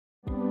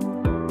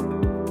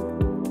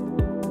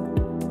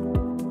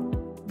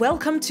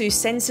Welcome to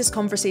CENSIS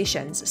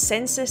Conversations.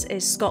 CENSIS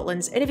is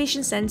Scotland's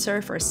innovation centre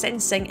for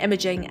sensing,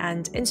 imaging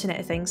and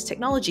Internet of Things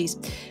technologies.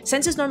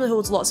 CENSIS normally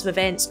holds lots of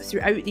events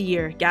throughout the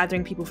year,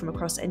 gathering people from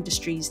across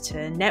industries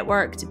to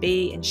network,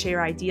 debate and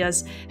share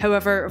ideas.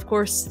 However, of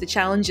course, the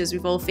challenges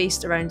we've all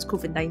faced around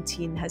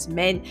COVID-19 has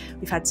meant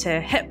we've had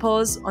to hit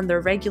pause on their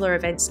regular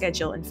event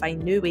schedule and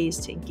find new ways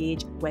to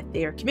engage with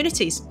their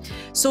communities.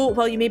 So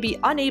while you may be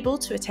unable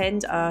to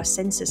attend a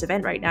CENSIS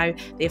event right now,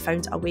 they have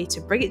found a way to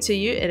bring it to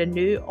you in a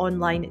new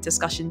online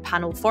discussion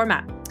panel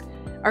format.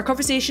 Our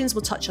conversations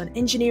will touch on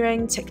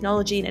engineering,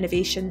 technology and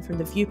innovation from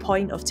the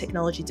viewpoint of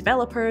technology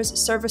developers,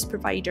 service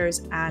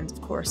providers and,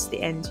 of course,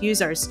 the end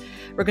users.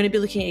 We're going to be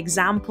looking at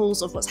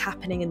examples of what's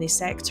happening in the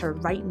sector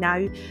right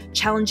now,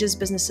 challenges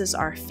businesses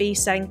are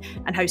facing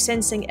and how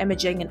sensing,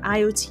 imaging and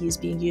IoT is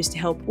being used to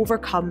help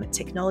overcome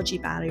technology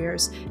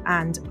barriers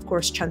and, of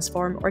course,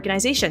 transform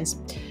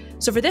organisations.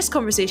 So for this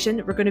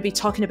conversation, we're going to be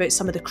talking about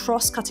some of the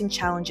cross-cutting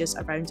challenges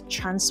around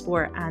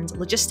transport and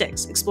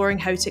logistics, exploring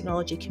how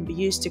technology can be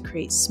used to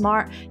create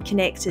smart,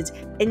 connected,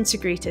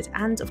 integrated,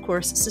 and of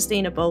course,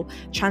 sustainable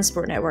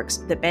transport networks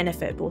that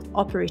benefit both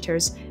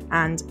operators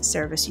and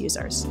service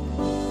users.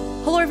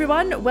 Hello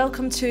everyone,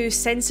 welcome to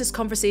CENSIS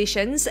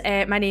Conversations.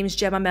 My name is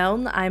Gemma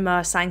Milne. I'm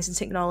a science and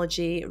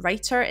technology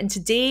writer, and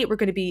today we're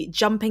going to be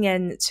jumping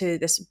into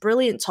this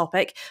brilliant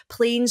topic: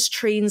 planes,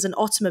 trains and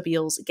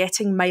automobiles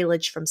getting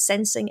mileage from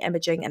sensing,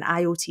 imaging and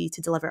IoT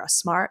to deliver a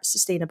smart,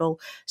 sustainable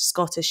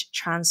Scottish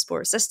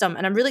transport system.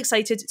 And I'm really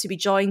excited to be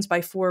joined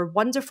by four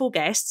wonderful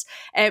guests.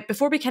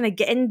 Before we kind of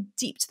get in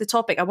deep to the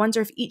topic, I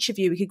wonder if each of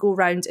you, we could go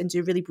around and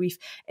do really brief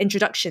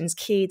introductions.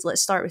 Cade,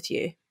 let's start with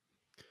you.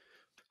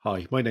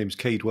 Hi, my name's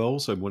Cade.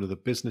 I'm one of the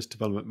business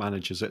development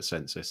managers at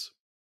CENSIS.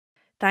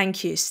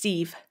 Thank you.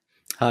 Steve.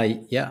 Hi,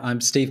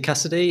 I'm Steve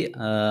Cassidy.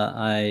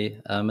 I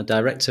am a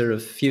director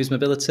of Fuse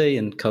Mobility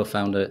and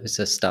co-founder. It's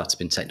a startup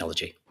in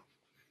technology.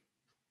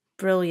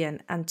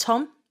 Brilliant. And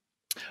Tom?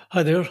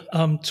 Hi there,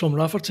 I'm Tom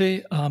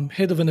Rafferty. I'm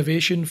Head of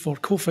Innovation for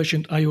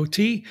Cofficient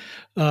IoT,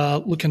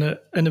 looking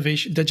at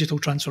innovation, digital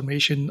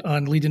transformation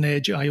and leading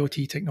edge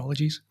IoT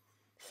technologies.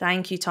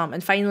 Thank you, Tom.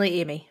 And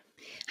finally, Amye.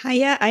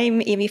 Hiya, I'm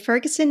Amye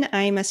Ferguson.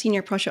 I'm a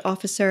Senior Project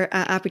Officer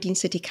at Aberdeen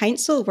City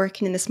Council,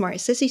 working in the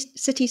Smart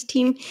Cities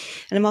team,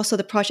 and I'm also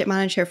the Project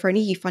Manager for an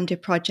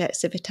EU-funded project,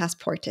 Civitas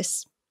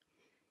Portis.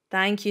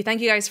 Thank you.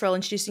 Thank you guys for all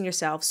introducing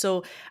yourself.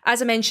 So as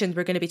I mentioned,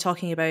 we're going to be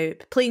talking about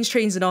planes,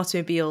 trains and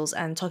automobiles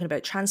and talking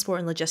about transport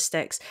and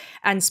logistics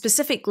and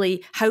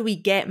specifically how we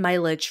get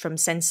mileage from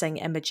sensing,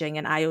 imaging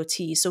and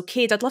IoT. So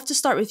Cade, I'd love to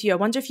start with you. I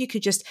wonder if you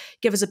could just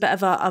give us a bit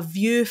of a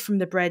view from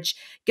the bridge,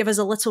 give us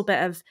a little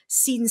bit of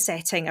scene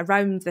setting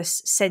around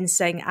this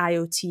sensing,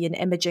 IoT and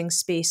imaging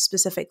space,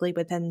 specifically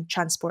within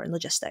transport and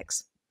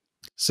logistics.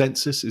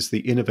 CENSIS is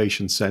the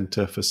innovation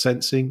centre for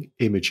sensing,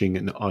 imaging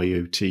and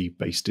IoT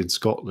based in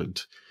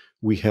Scotland.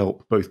 We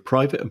help both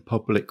private and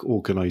public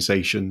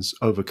organisations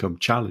overcome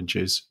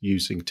challenges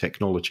using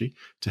technology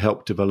to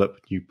help develop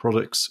new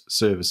products,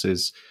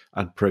 services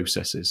and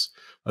processes.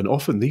 And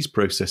often these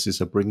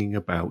processes are bringing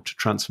about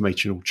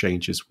transformational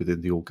changes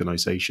within the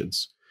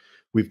organisations.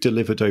 We've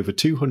delivered over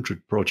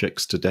 200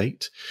 projects to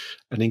date,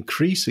 and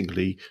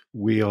increasingly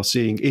we are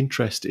seeing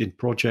interest in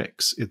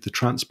projects in the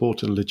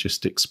transport and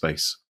logistics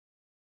space.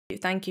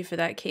 Thank you for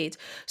that, Cade.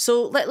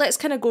 So let's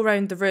kind of go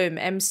around the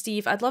room.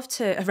 Steve, I'd love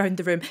to, around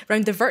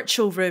the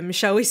virtual room,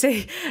 shall we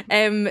say.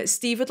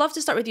 Steve, I'd love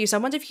to start with you. So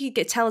I wonder if you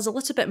could tell us a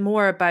little bit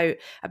more about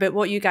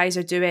what you guys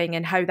are doing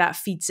and how that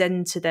feeds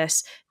into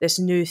this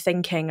new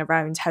thinking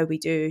around how we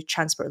do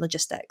transport and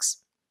logistics.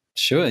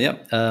 Sure, yeah.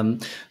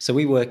 So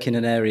we work in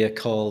an area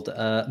called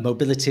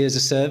mobility as a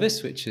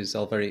service, which is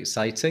all very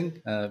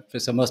exciting.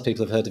 So most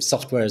people have heard of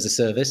software as a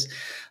service.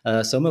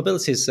 So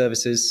mobility as a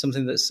service is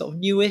something that's sort of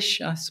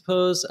newish, I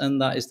suppose, and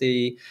that is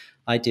the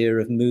idea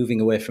of moving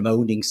away from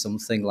owning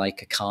something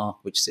like a car,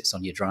 which sits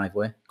on your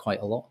driveway quite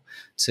a lot,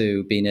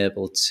 to being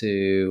able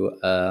to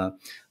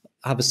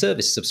have a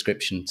service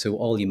subscription to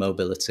all your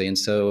mobility. And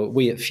so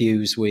we at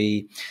Fuse,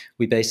 we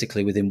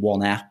basically within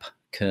one app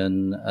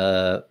can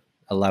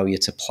allow you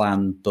to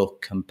plan,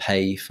 book and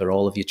pay for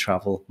all of your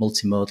travel,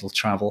 multi-modal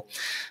travel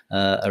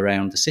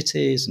around the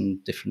cities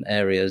and different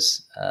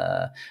areas.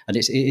 And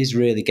it is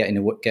really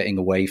getting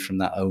away from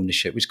that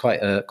ownership, which is quite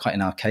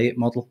an archaic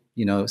model,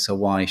 so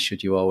why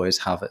should you always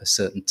have a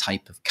certain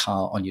type of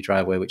car on your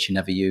driveway which you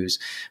never use,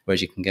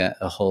 whereas you can get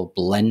a whole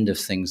blend of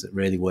things that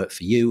really work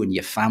for you and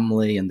your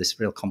family and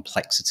this real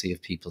complexity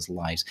of people's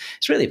lives.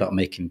 It's really about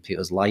making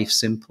people's lives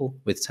simple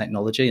with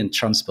technology, and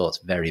transport's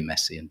very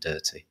messy and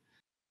dirty.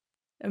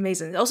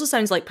 Amazing. It also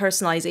sounds like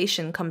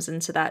personalization comes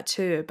into that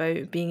too,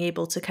 about being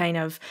able to kind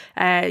of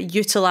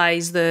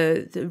utilize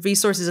the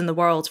resources in the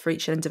world for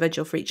each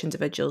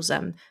individual's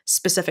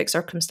specific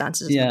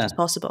circumstances as much as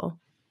possible.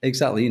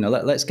 Exactly.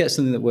 Let's get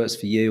something that works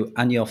for you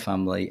and your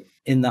family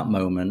in that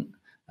moment.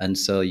 And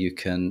so you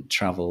can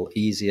travel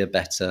easier,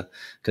 better,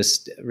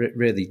 because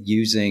really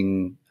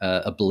using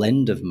a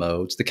blend of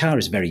modes. The car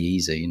is very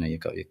easy. You've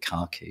got your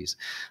car keys.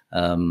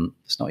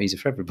 It's not easy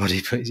for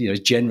everybody, but it's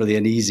generally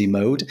an easy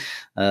mode.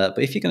 But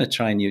if you're going to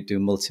try and do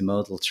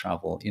multimodal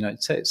travel,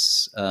 it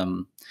takes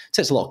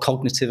a lot of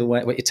cognitive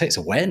awareness. It takes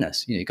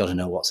awareness. You've got to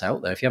know what's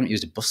out there. If you haven't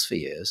used a bus for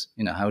years,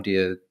 how do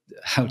you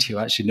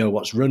actually know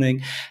what's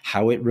running,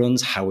 how it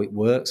runs, how it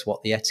works,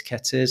 what the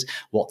etiquette is,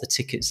 what the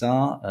tickets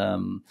are?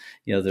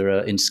 There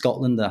are in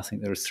Scotland, I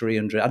think there are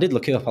 300. I did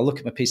look it up. I look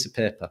at my piece of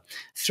paper.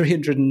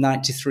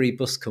 393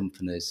 bus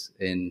companies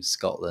in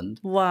Scotland.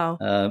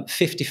 Wow.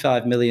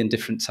 55 million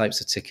different types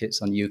of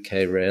tickets on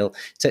UK rail.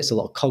 It takes a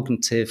lot of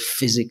cognitive,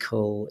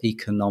 physical,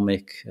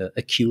 economic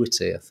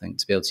acuity, I think,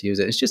 to be able to use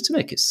it. It's just to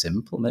make it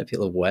simple, make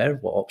people aware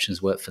of what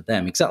options work for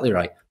them. Exactly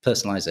right.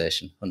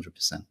 Personalisation,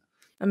 100%.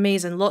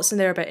 Amazing. Lots in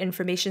there about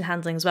information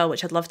handling as well,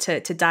 which I'd love to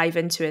dive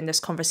into in this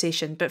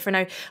conversation. But for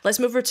now, let's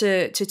move over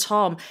to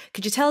Tom.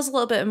 Could you tell us a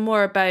little bit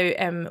more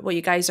about what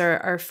you guys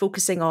are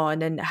focusing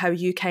on and how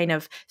you kind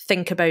of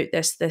think about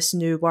this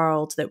new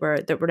world that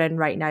we're in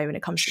right now when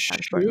it comes to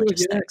transport and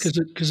logistics?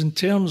 Yeah, because in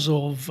terms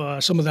of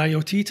some of the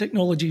IoT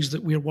technologies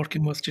that we're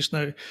working with just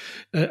now,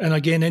 and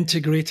again,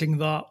 integrating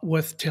that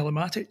with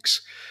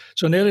telematics.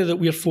 So an area that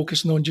we're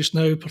focusing on just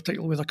now,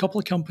 particularly with a couple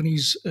of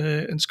companies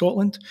in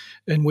Scotland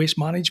in waste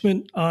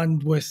management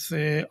and with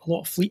a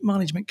lot of fleet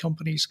management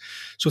companies.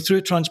 So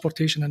through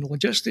transportation and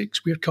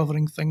logistics, we're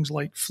covering things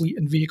like fleet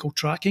and vehicle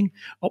tracking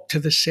up to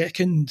the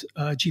second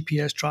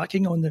GPS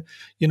tracking on the,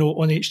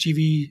 on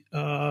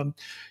HGV,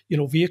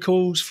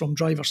 vehicles, from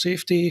driver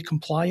safety,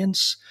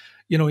 compliance,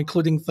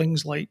 including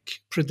things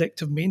like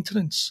predictive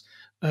maintenance.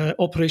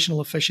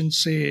 Operational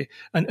efficiency,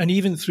 and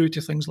even through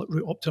to things like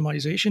route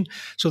optimization.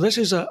 So this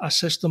is a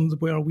system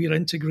where we're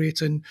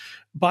integrating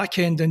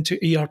back-end into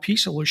ERP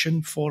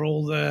solution for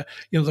all the,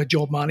 the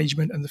job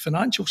management and the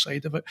financial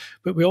side of it.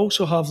 But we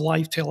also have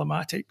live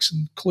telematics,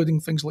 including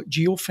things like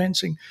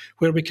geofencing,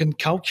 where we can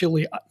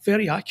calculate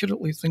very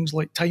accurately things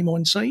like time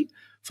on site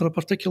for a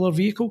particular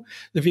vehicle.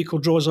 The vehicle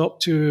draws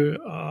up to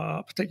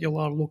a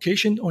particular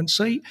location on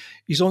site.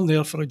 He's on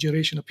there for a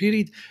duration of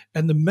period.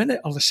 And the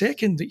minute or the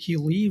second that he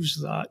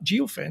leaves that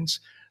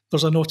geofence,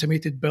 there's an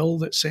automated bill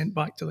that's sent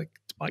back to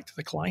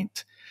the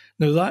client.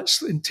 Now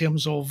that's in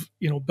terms of,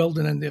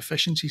 building in the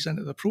efficiencies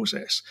into the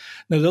process.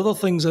 Now the other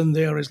things in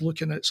there is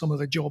looking at some of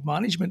the job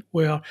management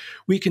where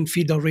we can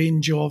feed a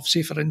range of,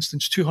 say for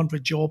instance,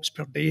 200 jobs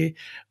per day,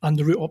 and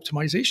the route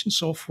optimization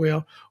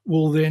software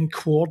will then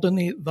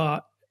coordinate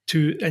that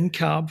to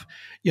in-cab.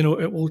 It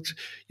will,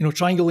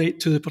 triangulate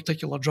to the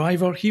particular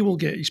driver. He will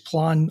get his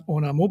plan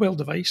on a mobile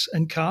device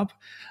in-cab,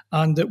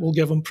 and it will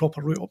give him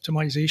proper route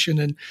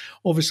optimization and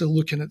obviously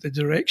looking at the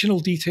directional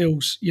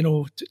details,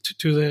 to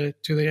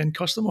the end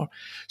customer.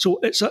 So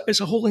it's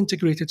a whole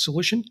integrated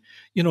solution,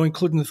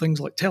 including the things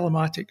like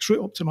telematics,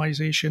 route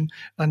optimization,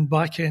 and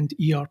back-end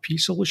ERP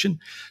solution.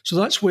 So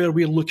that's where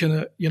we're looking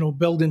at,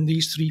 building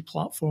these three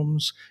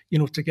platforms,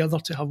 together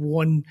to have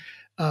one.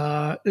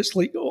 It's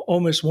like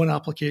almost one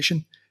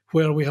application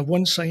where we have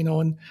one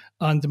sign-on,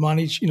 and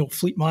the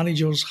fleet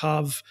managers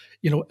have,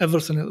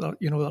 everything at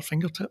their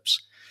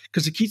fingertips.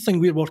 Because the key thing,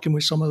 we're working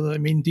with some of the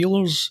main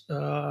dealers,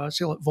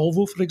 say like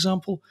Volvo, for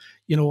example,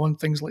 on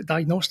things like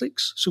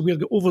diagnostics. So we've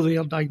got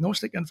over-the-air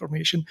diagnostic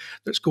information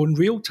that's going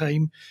real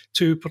time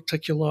to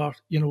particular,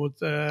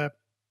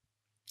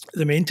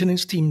 the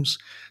maintenance teams,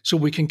 so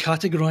we can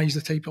categorize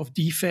the type of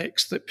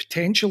defects that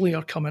potentially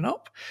are coming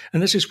up.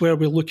 And this is where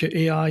we look at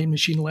AI and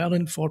machine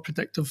learning for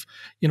predictive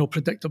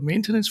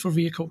maintenance for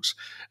vehicles.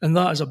 And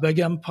that has a big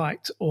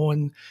impact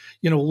on,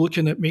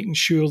 looking at making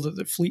sure that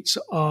the fleets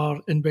are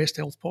in best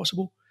health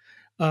possible.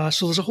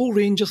 So there's a whole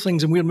range of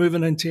things, and we're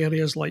moving into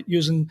areas like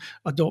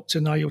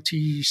adopting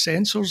IoT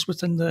sensors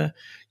within the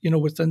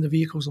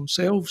vehicles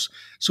themselves,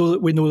 so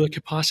that we know the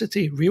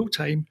capacity real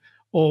time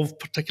of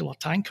particular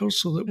tankers,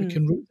 so that we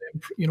can route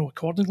them,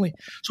 accordingly.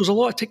 So there's a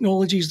lot of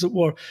technologies that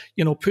we're,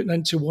 putting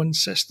into one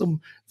system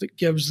that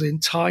gives the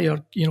entire,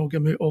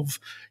 gamut of,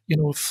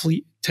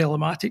 fleet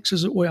telematics,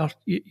 as it were,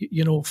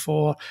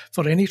 for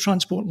any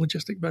transport and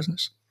logistic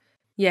business.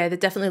 Yeah, there are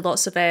definitely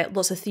lots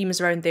of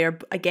themes around there.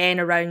 Again,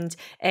 around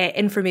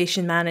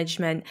information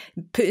management,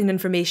 putting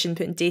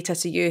data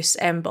to use,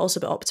 but also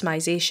about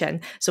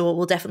optimization. So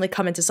we'll definitely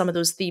come into some of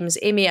those themes.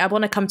 Amye, I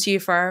want to come to you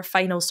for our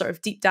final sort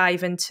of deep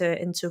dive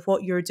into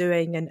what you're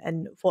doing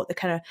and what the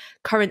kind of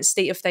current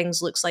state of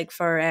things looks like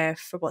for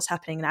what's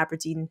happening in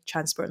Aberdeen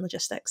transport and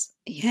logistics.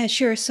 Yeah,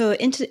 sure. So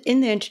in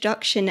the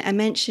introduction, I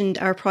mentioned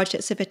our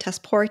project Civitas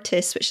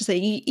Portis, which is a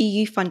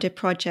EU-funded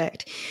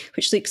project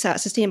which looks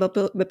at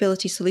sustainable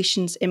mobility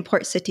solutions in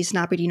port cities, and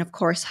Aberdeen, of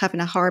course,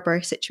 having a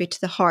harbour situated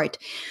to the heart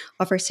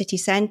of our city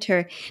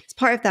centre. As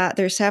part of that,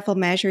 there are several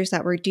measures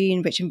that we're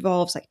doing, which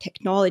involves like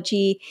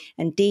technology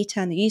and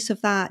data and the use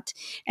of that.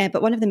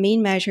 But one of the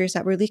main measures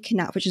that we're looking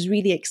at, which is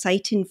really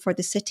exciting for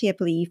the city, I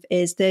believe,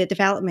 is the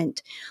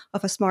development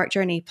of a smart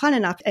journey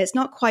planning app. It's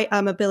not quite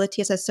a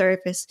mobility as a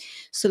service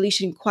solution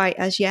solution quite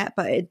as yet,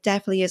 but it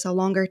definitely is a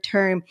longer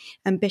term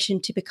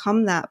ambition to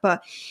become that.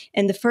 But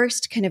in the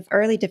first kind of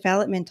early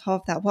development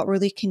of that, what we're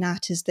looking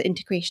at is the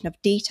integration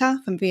of data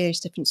from various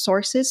different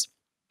sources,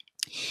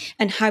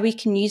 and how we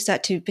can use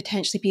that to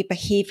potentially be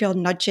behavioural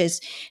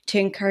nudges to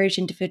encourage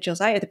individuals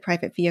out of the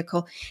private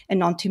vehicle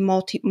and onto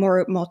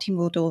more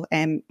multimodal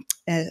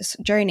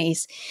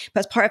journeys. But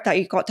as part of that,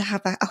 you've got to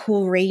have a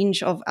whole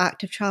range of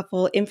active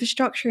travel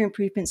infrastructure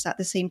improvements at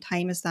the same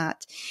time as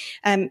that.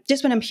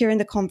 Just when I'm hearing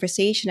the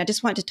conversation, I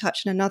just want to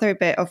touch on another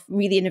bit of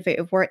really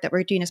innovative work that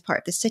we're doing as part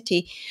of the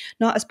city,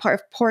 not as part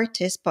of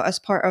Portis, but as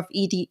part of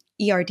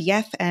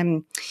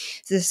ERDF,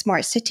 the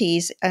Smart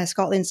Cities,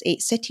 Scotland's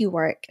 8 city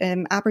work.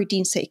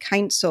 Aberdeen City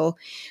Council,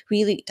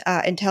 we looked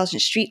at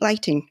intelligent street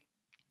lighting.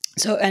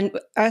 So, and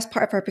as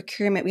part of our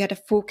procurement, we had a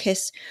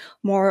focus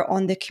more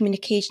on the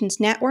communications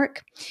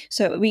network.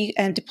 So we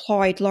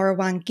deployed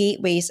LoRaWAN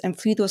gateways, and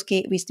through those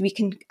gateways, we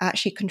can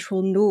actually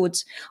control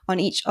nodes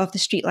on each of the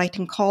street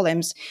lighting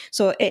columns.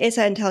 So it is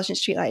an intelligent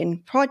street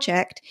lighting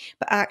project,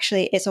 but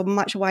actually it's a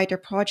much wider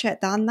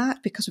project than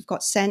that, because we've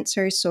got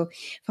sensors. So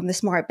from the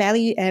smart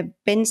belly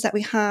bins that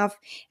we have,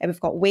 we've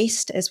got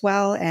waste as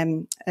well,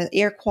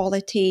 air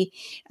quality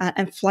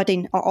and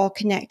flooding are all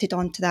connected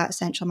onto that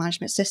central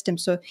management system.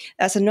 So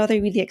that's another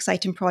really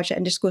exciting project,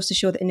 and just goes to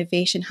show the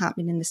innovation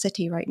happening in the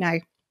city right now.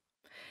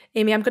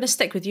 Amye, I'm going to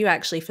stick with you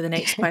actually for the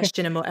next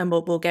question, and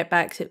we'll get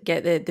back to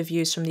get the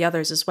views from the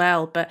others as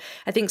well. But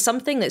I think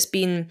something that's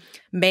been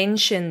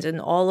mentioned in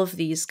all of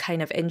these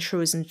kind of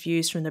intros and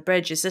views from the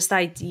bridge is this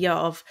idea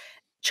of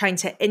trying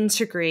to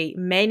integrate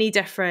many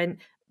different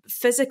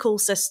physical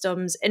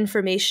systems,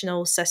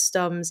 informational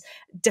systems,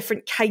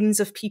 different kinds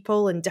of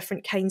people and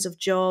different kinds of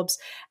jobs.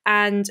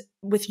 And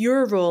with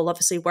your role,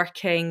 obviously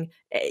working,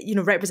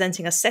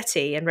 representing a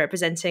city and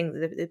representing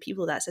the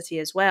people of that city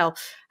as well,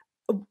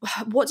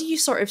 what do you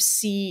sort of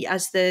see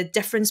as the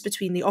difference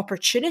between the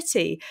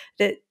opportunity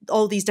that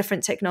all these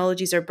different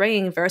technologies are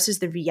bringing versus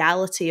the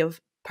reality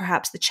of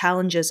perhaps the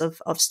challenges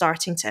of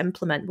starting to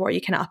implement? What are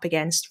you kind of up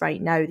against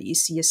right now that you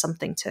see as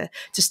something to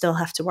still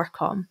have to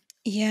work on?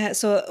 Yeah,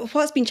 so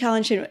what's been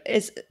challenging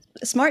is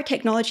smart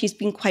technology has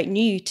been quite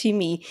new to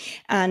me,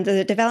 and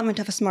the development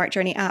of a smart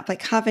journey app,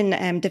 like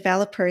having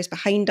developers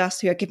behind us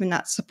who are giving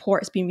that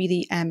support, has been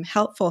really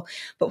helpful.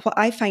 But what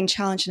I find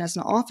challenging as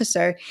an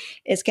officer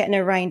is getting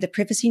around the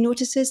privacy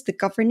notices, the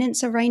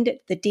governance around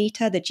it, the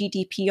data, the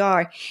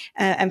GDPR.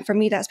 And for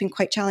me, that's been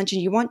quite challenging.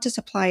 You want to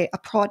supply a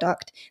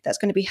product that's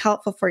going to be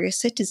helpful for your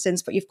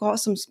citizens, but you've got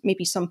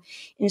maybe some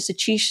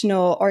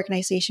institutional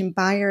organization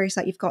barriers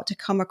that you've got to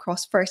come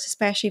across first,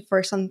 especially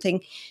for something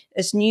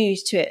as new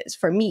to it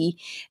for me.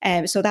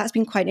 So that's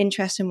been quite an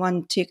interesting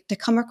one to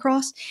come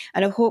across.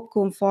 And I hope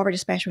going forward,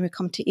 especially when we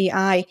come to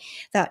AI,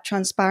 that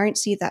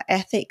transparency, that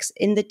ethics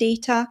in the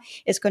data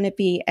is going to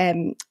be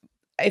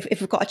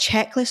if we've got a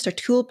checklist or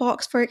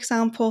toolbox, for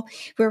example,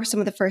 we're some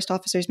of the first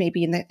officers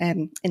maybe in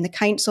the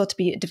council to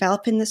be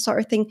developing this sort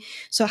of thing.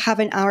 So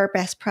having our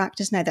best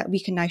practice now that we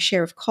can now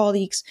share with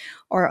colleagues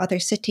or other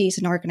cities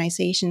and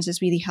organisations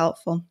is really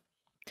helpful.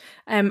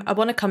 I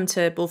want to come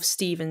to both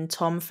Steve and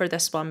Tom for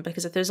this one,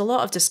 because there's a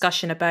lot of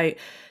discussion about,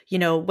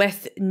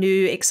 with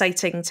new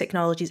exciting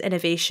technologies,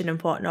 innovation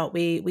and whatnot,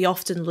 we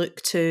often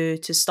look to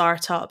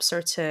startups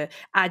or to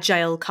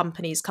agile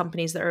companies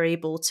that are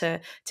able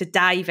to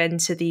dive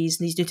into these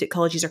new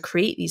technologies or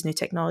create these new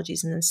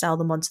technologies and then sell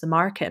them onto the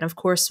market. And of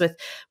course,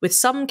 with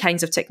some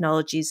kinds of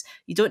technologies,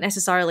 you don't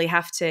necessarily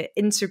have to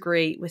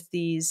integrate with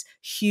these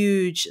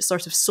huge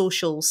sort of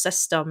social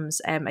systems,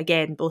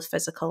 again, both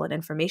physical and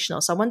informational.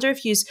 So I wonder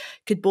if you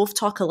could both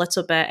talk a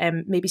little bit,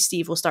 maybe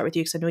Steve, we'll start with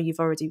you because I know you've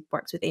already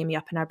worked with Amye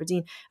up in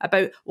Aberdeen,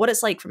 about what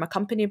it's like from a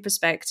company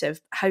perspective,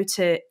 how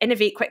to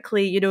innovate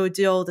quickly,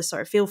 do all the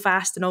sort of fail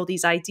fast and all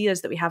these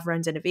ideas that we have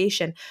around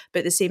innovation, but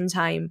at the same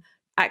time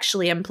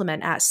actually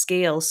implement at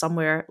scale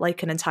somewhere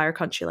like an entire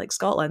country like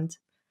Scotland.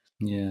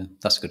 Yeah,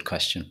 that's a good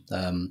question.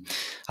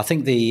 I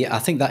think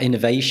that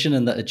innovation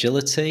and that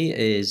agility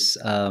is,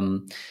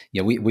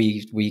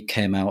 we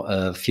came out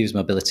of Fuse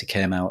Mobility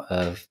came out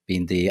of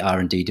being the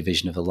R&D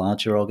division of a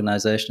larger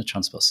organisation, a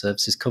transport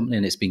services company,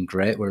 and it's been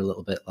great. We're a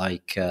little bit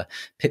like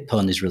Pit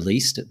Ponies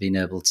released at being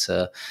able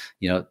to,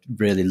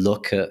 really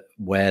look at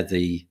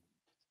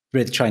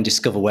really try and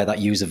discover where that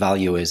user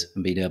value is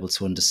and being able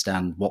to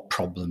understand what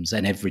problems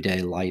and everyday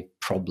life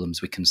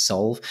problems we can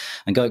solve.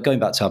 And going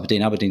back to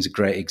Aberdeen's a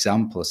great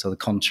example. So the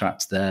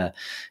contract there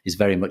is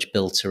very much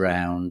built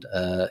around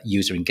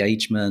user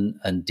engagement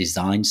and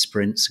design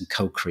sprints and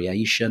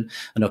co-creation.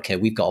 And okay,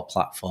 we've got a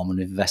platform and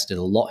we've invested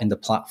a lot in the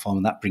platform,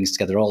 and that brings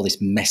together all this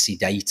messy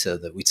data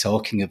that we're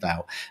talking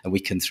about. And we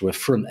can, through a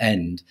front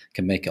end,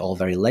 can make it all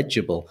very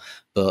legible.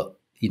 But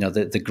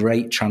the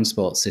great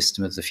transport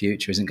system of the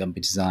future isn't going to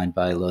be designed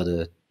by a load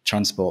of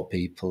transport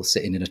people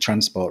sitting in a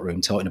transport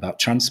room talking about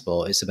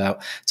transport. It's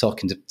about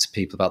talking to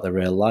people about their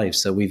real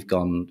lives. So we've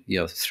gone,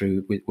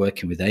 through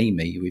working with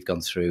Amye, we've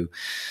gone through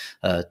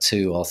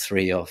 2 or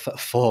 3 or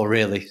 4,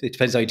 really. It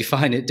depends how you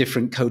define it,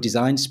 different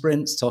co-design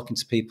sprints, talking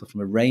to people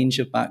from a range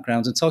of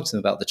backgrounds and talking to them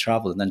about the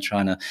travel, and then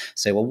trying to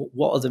say, well,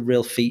 what are the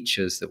real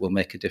features that will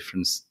make a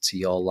difference to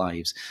your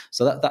lives?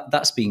 So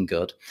that's been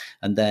good.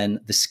 And then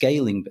the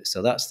scaling bit,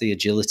 so that's the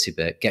agility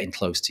bit, getting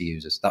close to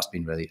users. That's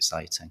been really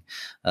exciting.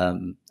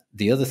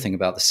 The other thing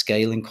about the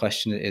scaling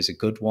question is a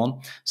good one.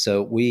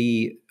 So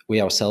we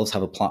ourselves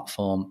have a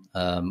platform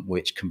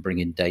which can bring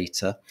in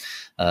data.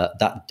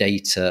 That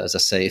data, as I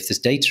say, if there's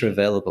data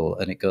available,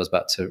 and it goes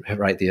back to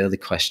the early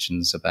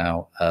questions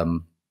about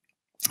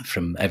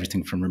from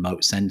everything from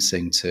remote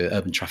sensing to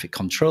urban traffic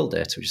control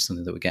data, which is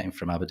something that we're getting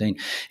from Aberdeen.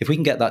 If we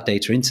can get that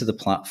data into the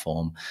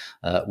platform,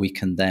 we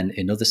can then,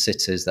 in other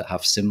cities that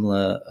have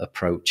similar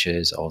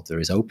approaches, or there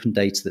is open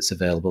data that's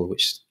available,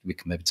 which we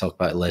can maybe talk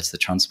about later, the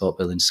Transport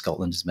Bill in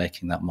Scotland is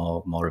making that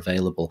more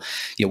available.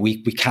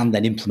 We can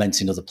then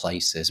implement in other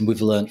places, and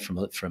we've learned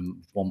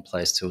from one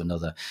place to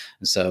another.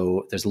 And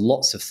so there's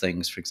lots of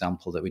things, for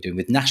example, that we're doing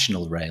with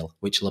National Rail,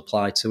 which will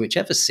apply to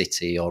whichever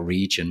city or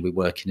region we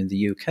work in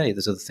the UK.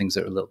 There's other things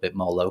that are a little bit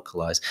more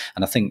localized.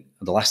 And I think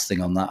the last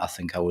thing on that,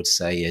 I would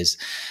say is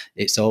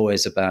it's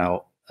always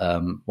about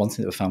one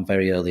thing that we found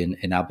very early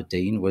in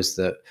Aberdeen was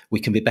that we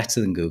can be better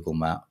than Google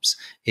Maps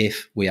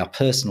if we are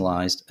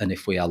personalized and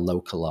if we are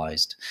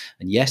localized.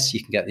 And yes,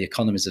 you can get the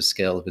economies of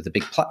scale with a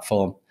big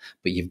platform,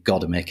 but you've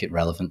got to make it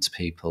relevant to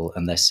people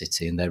and their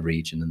city and their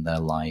region and their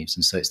lives.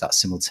 And so it's that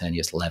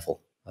simultaneous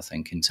level, I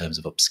think, in terms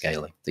of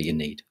upscaling that you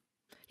need.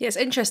 Yeah, it's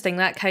interesting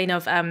that kind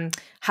of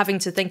having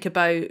to think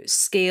about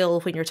scale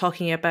when you're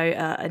talking about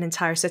an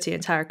entire city,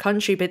 entire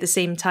country, but at the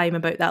same time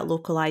about that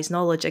localized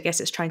knowledge. I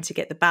guess it's trying to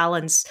get the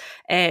balance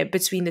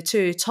between the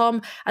two.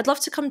 Tom, I'd love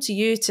to come to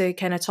you to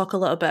kind of talk a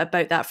little bit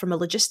about that from a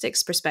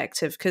logistics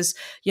perspective, because,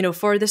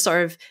 for the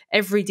sort of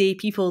everyday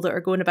people that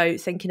are going about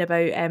thinking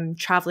about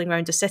traveling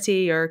around a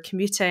city or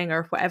commuting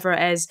or whatever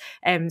it is,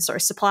 sort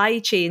of supply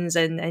chains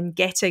and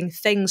getting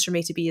things from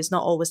A to B is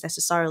not always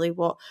necessarily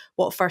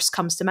what first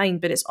comes to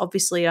mind, but it's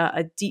obviously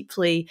a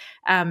deeply,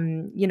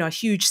 a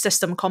huge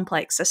system,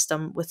 complex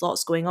system with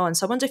lots going on.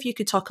 So I wonder if you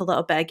could talk a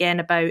little bit again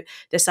about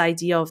this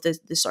idea of the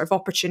sort of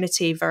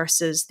opportunity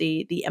versus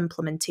the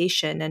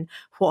implementation, and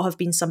what have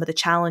been some of the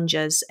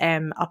challenges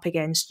up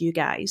against you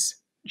guys.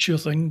 Sure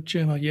thing,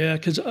 Gemma. Yeah,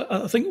 because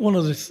I think one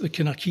of the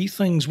kind of key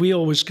things, we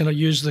always kind of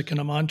use the kind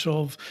of mantra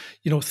of,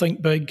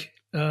 think big,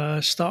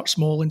 start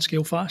small and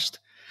scale fast.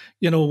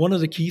 One of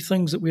the key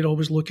things that we're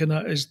always looking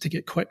at is to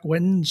get quick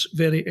wins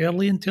very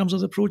early in terms of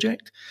the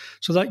project.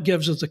 So that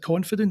gives us the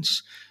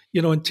confidence,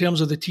 in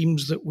terms of the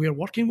teams that we're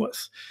working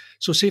with.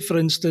 So say, for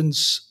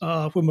instance,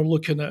 when we're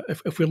looking at,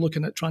 if we're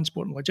looking at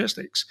transport and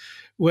logistics,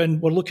 when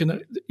we're looking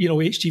at,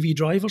 HGV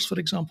drivers, for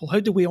example,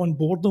 how do we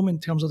onboard them in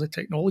terms of the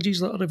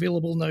technologies that are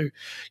available now?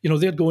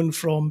 They're going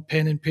from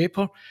pen and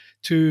paper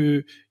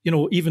to,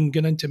 even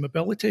going into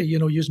mobility,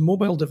 use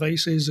mobile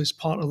devices as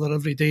part of their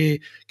everyday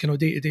kind of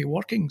day-to-day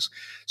workings.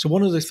 So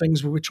one of the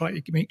things where we try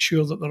to make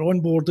sure that they're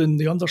onboarding,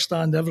 they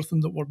understand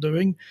everything that we're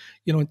doing,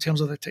 in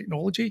terms of the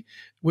technology.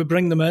 We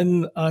bring them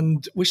in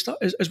and we start,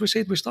 as we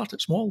said, we start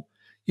it small.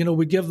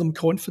 We give them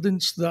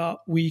confidence that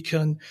we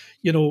can,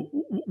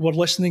 we're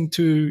listening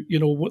to,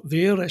 what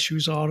their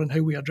issues are and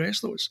how we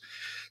address those.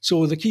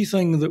 So the key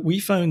thing that we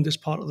found as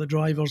part of the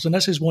drivers, and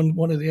this is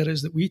one of the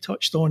areas that we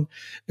touched on,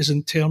 is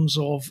in terms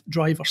of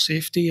driver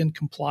safety and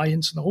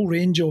compliance and the whole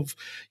range of,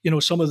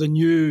 some of the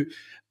new,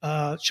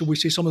 shall we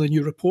say, some of the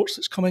new reports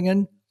that's coming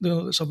in,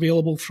 that's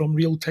available from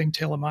real-time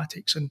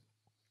telematics and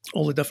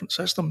all the different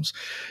systems,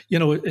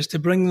 is to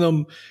bring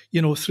them,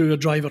 through a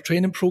driver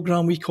training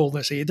program. We call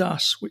this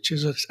ADAS, which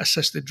is an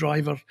assisted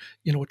driver,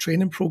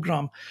 training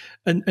program.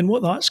 And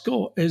what that's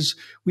got is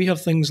we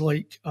have things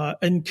like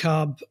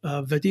in-cab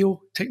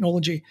video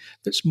technology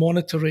that's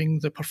monitoring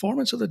the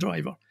performance of the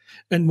driver.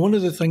 And one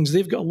of the things,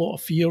 they've got a lot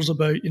of fears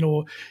about,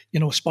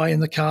 spy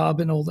in the cab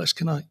and all this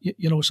kind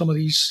of, some of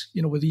these,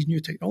 with these new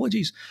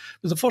technologies.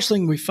 But the first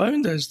thing we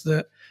found is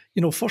that,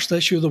 first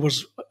issue, there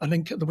was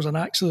an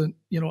accident,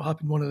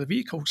 happened in one of the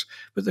vehicles,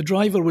 but the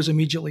driver was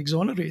immediately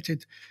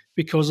exonerated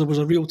because there was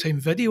a real-time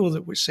video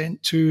that was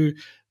sent to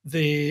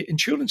the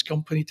insurance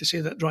company to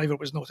say that driver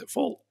was not at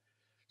fault.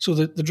 So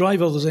the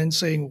driver was then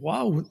saying,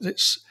 wow,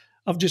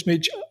 I've just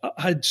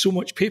had so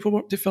much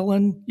paperwork to fill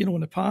in, in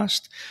the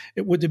past.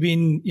 It would have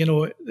been,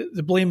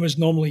 the blame was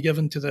normally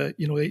given to the,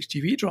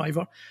 HGV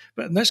driver.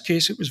 But in this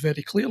case, it was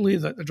very clearly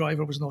that the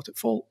driver was not at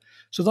fault.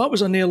 So that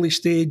was an early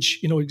stage,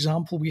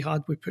 example we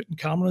had with putting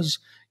cameras,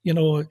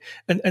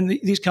 and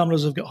these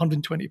cameras have got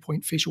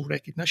 120-point facial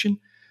recognition,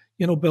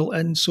 built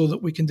in so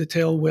that we can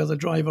tell where the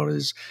driver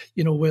is,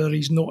 whether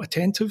he's not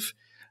attentive.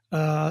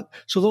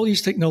 So all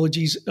these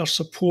technologies are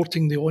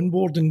supporting the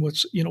onboarding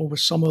with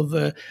some of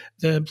the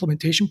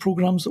implementation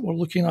programs that we're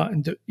looking at,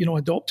 and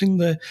adopting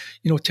the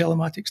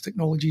telematics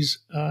technologies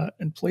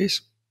in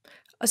place.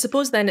 I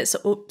suppose then it's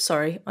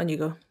sorry, on you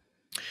go.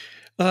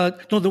 No,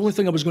 the only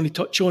thing I was going to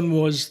touch on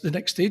was the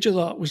next stage of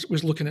that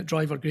was looking at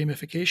driver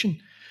gamification.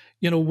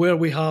 Where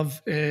we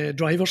have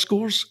driver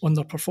scores on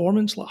their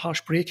performance, like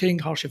harsh braking,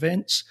 harsh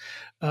events,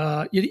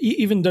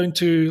 even down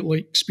to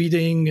like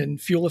speeding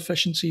and fuel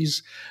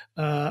efficiencies,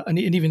 and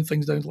even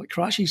things down to like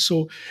crashes.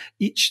 So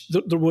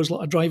there was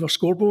like a driver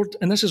scoreboard,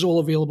 and this is all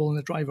available in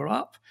the driver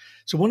app.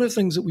 So one of the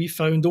things that we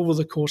found over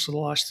the course of the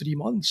last 3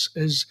 months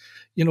is,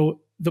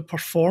 the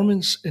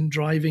performance in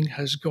driving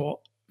has got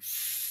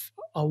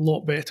a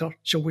lot better,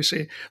 shall we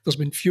say. There's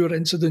been fewer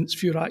incidents,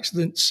 fewer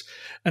accidents.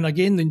 And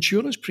again, the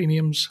insurance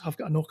premiums have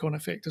got a knock-on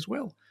effect as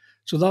well.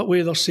 So that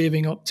way they're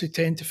saving up to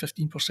 10 to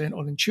 15%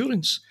 on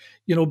insurance,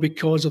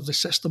 because of the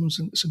systems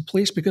that's in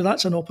place, because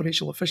that's an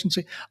operational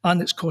efficiency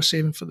and it's cost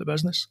saving for the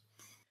business.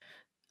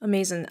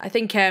 Amazing. I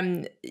think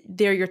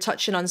there you're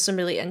touching on some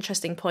really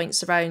interesting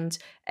points around,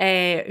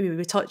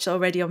 we touched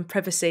already on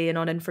privacy and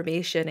on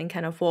information and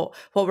kind of what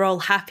we're all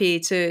happy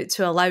to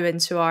allow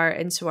into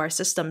our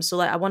system. So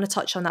I want to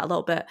touch on that a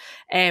little bit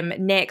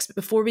next. But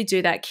before we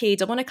do that,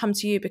 Cade, I want to come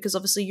to you because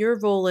obviously your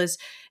role is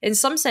in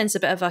some sense a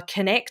bit of a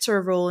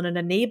connector role and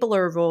an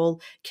enabler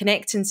role,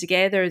 connecting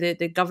together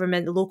the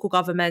government, the local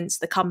governments,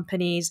 the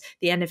companies,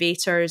 the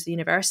innovators, the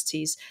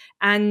universities.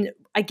 And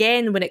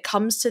again, when it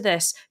comes to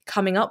this,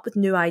 coming up with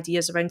new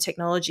ideas around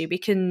technology, we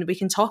can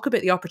talk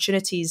about the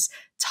opportunities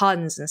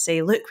tons and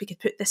say, look, we could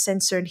put this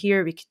sensor in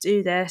here, we could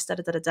do this, da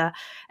da da da da.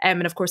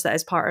 And of course, that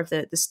is part of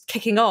this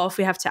kicking off.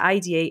 We have to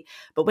ideate.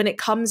 But when it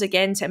comes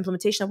again to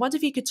implementation, I wonder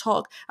if you could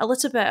talk a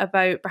little bit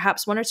about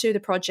perhaps one or two of the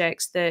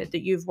projects that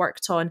you've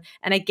worked on,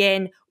 and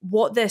again,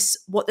 what this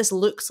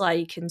looks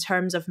like in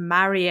terms of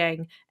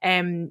marrying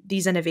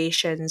these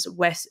innovations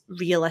with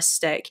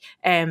realistic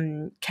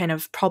kind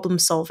of problem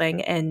solving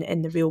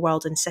in the real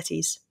world in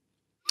cities.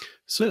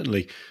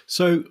 Certainly.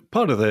 So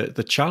part of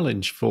the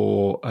challenge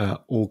for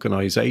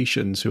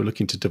organisations who are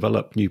looking to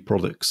develop new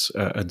products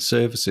and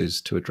services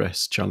to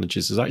address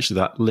challenges is actually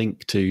that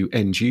link to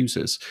end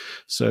users.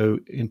 So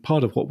in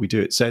part of what we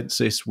do at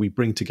CENSIS, we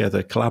bring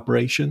together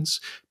collaborations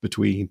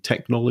between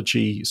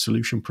technology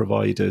solution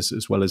providers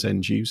as well as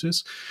end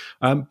users.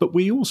 But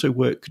we also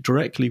work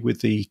directly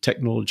with the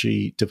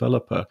technology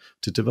developer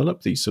to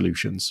develop these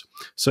solutions.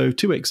 So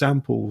two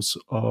examples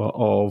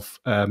of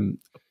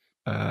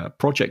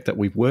project that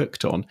we've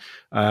worked on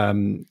are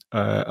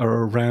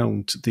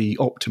around the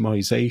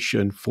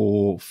optimization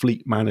for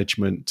fleet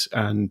management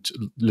and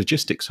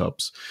logistics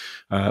hubs.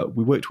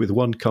 We worked with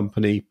one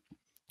company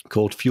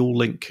called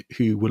FuelLink,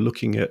 who were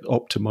looking at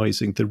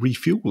optimizing the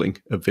refueling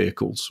of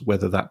vehicles,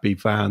 whether that be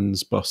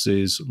vans,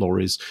 buses,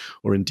 lorries,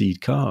 or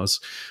indeed cars.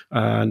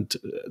 And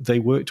they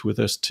worked with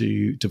us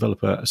to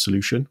develop a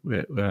solution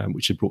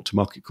which they brought to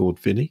market called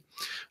Vinny.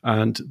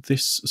 And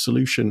this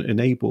solution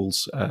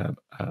enables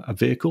a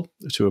vehicle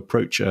to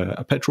approach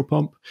a petrol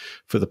pump,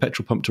 for the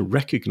petrol pump to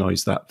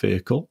recognize that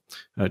vehicle,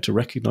 to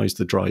recognize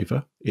the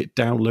driver. It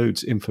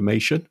downloads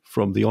information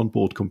from the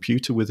onboard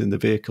computer within the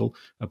vehicle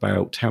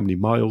about how many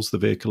miles the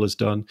vehicle has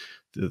done,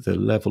 the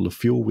level of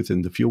fuel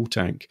within the fuel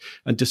tank,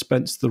 and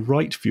dispense the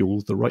right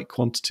fuel, the right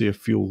quantity of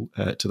fuel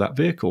to that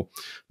vehicle.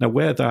 Now,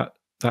 where that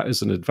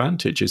is an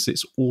advantage is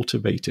it's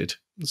automated.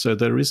 So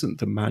there isn't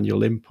the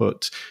manual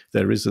input,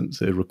 there isn't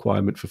the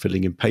requirement for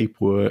filling in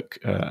paperwork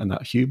and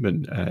that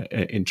human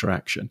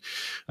interaction.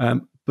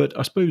 But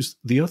I suppose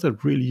the other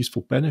really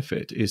useful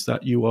benefit is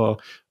that you are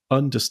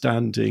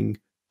understanding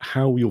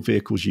how your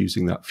vehicle's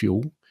using that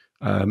fuel.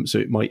 So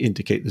it might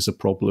indicate there's a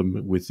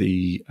problem with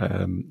the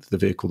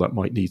vehicle that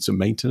might need some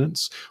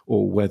maintenance,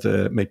 or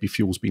whether maybe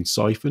fuel's been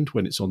siphoned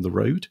when it's on the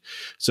road.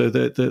 So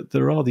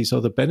there are these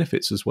other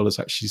benefits, as well as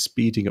actually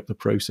speeding up the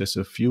process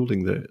of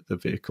fueling the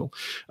vehicle.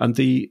 And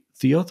the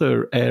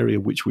other area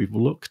which we've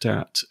looked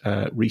at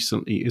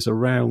recently is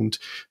around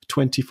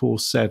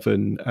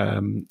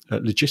 24/7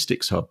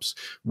 logistics hubs,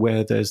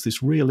 where there's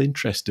this real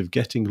interest of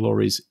getting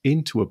lorries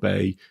into a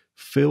bay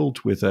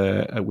filled with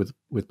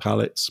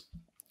pallets,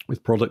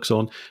 with products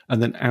on,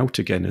 and then out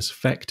again as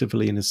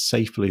effectively and as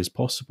safely as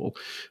possible.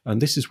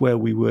 And this is where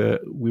we were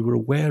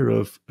aware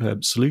of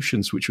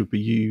solutions which would be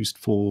used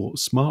for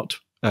smart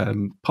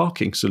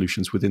parking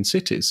solutions within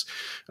cities.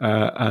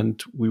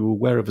 And we were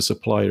aware of a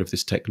supplier of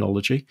this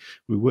technology.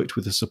 We worked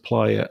with a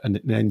supplier and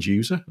an end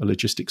user, a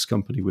logistics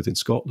company within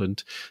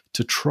Scotland,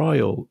 to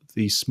trial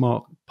these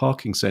smart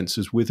parking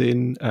sensors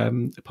within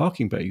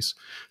parking bays.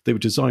 They were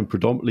designed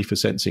predominantly for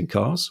sensing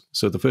cars.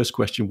 So the first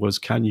question was,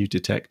 can you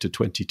detect a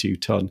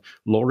 22-ton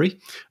lorry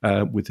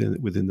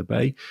within the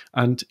bay?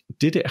 And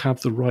did it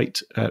have the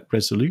right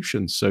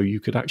resolution? So you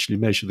could actually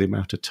measure the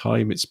amount of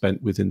time it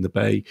spent within the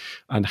bay,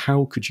 and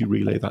how could you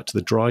relay that to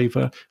the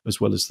driver as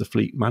well as the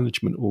fleet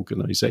management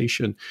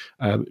organization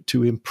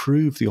to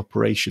improve the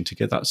operation, to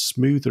get that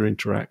smoother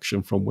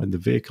interaction from when the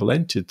vehicle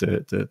entered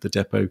the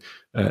depot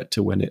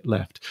to when it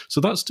left.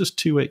 So that's just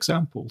two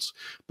examples.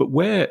 But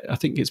where I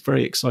think it's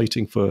very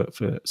exciting for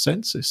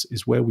CENSIS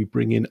is where we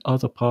bring in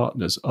other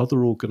partners,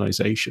 other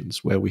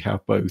organizations, where we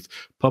have both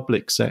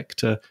public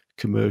sector,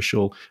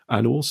 commercial,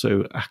 and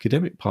also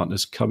academic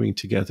partners coming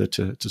together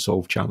to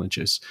solve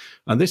challenges.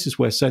 And this is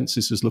where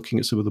CENSIS is looking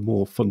at some of the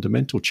more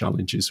fundamental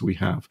challenges we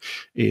have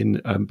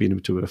in being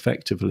able to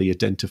effectively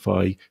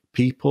identify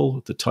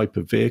people, the type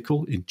of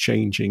vehicle in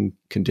changing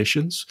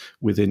conditions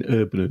within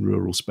urban and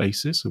rural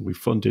spaces. And we've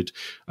funded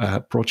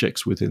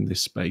projects within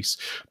this space,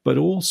 but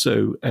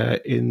also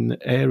in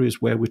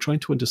areas where we're trying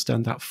to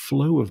understand that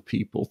flow of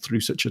people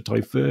through such a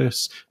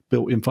diverse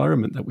built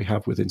environment that we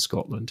have within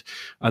Scotland.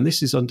 And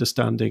this is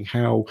understanding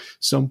how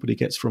somebody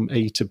gets from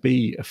A to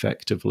B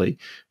effectively,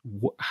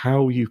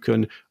 how you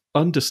can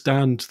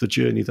understand the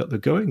journey that they're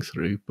going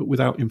through, but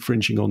without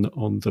infringing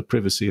on the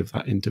privacy of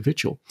that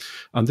individual.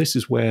 And this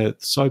is where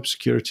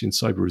cybersecurity and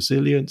cyber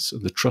resilience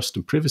and the trust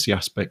and privacy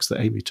aspects that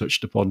Amye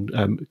touched upon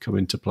come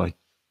into play.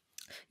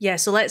 Yeah,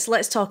 so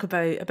let's talk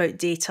about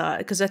data,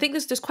 because I think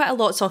there's quite a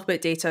lot to talk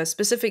about data.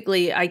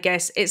 Specifically, I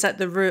guess it's at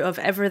the root of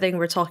everything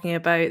we're talking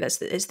about.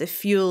 It's the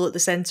fuel at the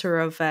center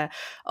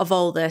of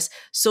all this.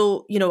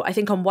 So, I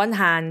think on one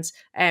hand,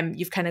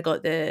 you've kind of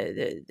got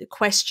the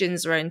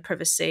questions around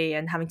privacy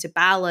and having to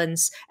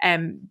balance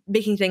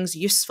making things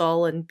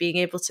useful and being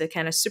able to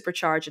kind of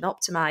supercharge and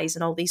optimize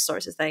and all these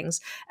sorts of things,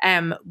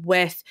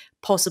 with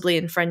possibly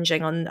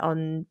infringing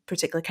on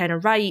particular kind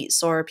of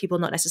rights or people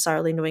not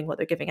necessarily knowing what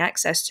they're giving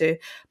access to.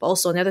 But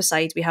also on the other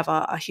side, we have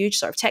a huge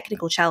sort of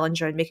technical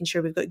challenge around making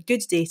sure we've got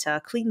good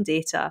data, clean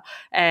data,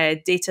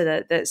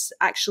 data that's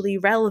actually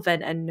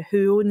relevant and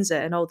who owns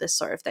it and all this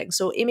sort of thing.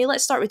 So Amye,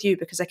 let's start with you,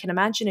 because I can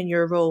imagine in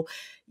your role,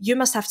 you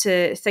must have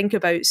to think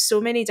about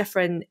so many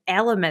different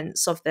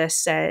elements of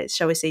this,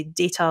 shall we say,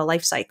 data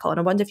lifecycle. And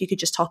I wonder if you could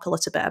just talk a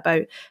little bit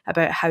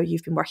about how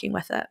you've been working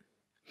with it.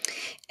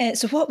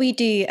 So what we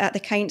do at the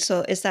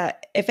council is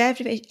that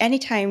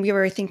anytime we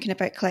were thinking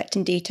about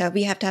collecting data,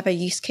 we have to have a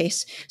use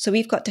case. So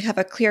we've got to have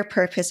a clear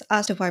purpose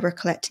as to why we're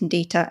collecting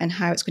data and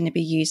how it's going to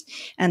be used,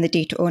 and the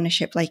data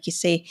ownership, like you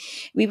say.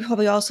 We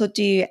probably also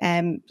do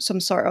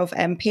some sort of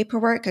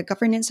paperwork, a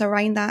governance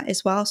around that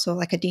as well. So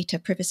like a data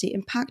privacy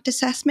impact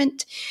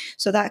assessment.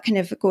 So that kind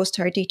of goes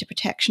to our data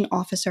protection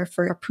officer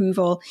for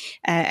approval,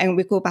 and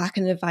we go back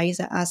and advise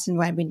it as and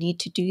when we need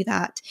to do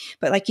that.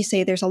 But like you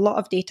say, there's a lot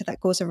of data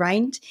that goes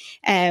around.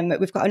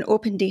 We've got an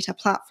open data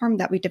platform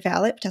that we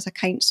developed as a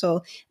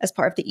council as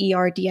part of the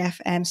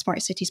ERDF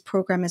Smart Cities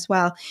programme as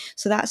well.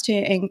 So that's to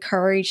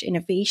encourage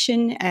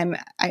innovation out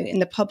in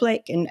the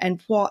public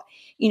and what,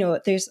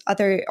 there's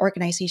other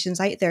organisations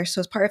out there.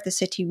 So as part of the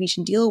City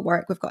Region Deal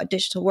work, we've got a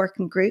digital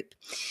working group,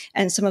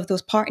 and some of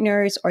those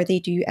partners, or they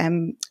do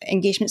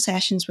engagement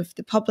sessions with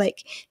the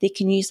public, they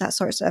can use that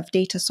sorts of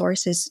data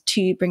sources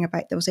to bring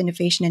about those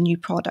innovation and new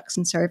products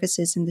and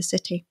services in the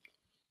city.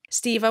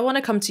 Steve, I want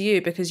to come to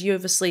you, because you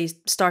obviously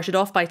started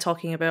off by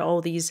talking about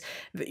all these,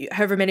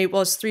 however many it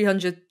was,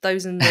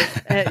 300,000.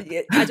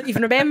 I don't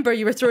even remember.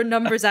 You were throwing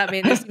numbers at me,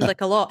 and it seems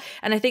like a lot.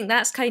 And I think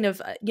that's kind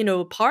of,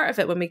 part of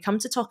it when we come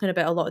to talking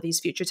about a lot of these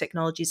future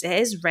technologies. It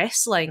is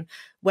wrestling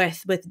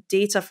with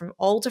data from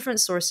all different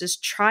sources,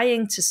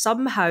 trying to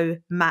somehow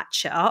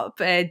match it up,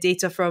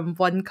 data from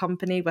one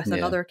company with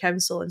another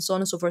council, and so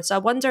on and so forth. So I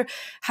wonder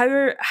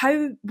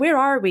where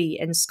are we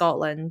in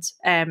Scotland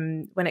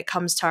when it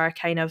comes to our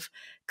kind of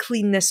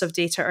cleanness of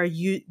data, or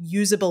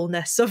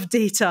usableness of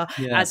data,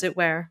 as it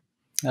were?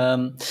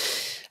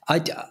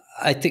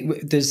 I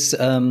think there's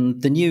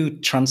the new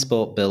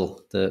transport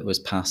bill that was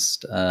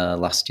passed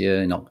last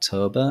year in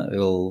October.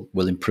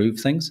 Will improve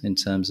things in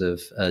terms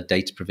of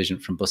data provision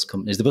from bus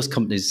companies. The bus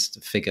companies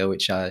figure,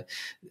 which I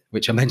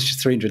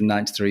mentioned,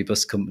 393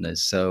 bus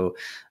companies. So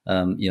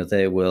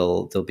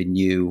there'll be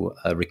new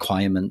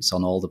requirements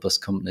on all the bus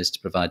companies to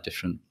provide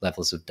different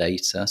levels of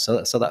data.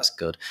 So that's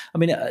good. I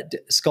mean,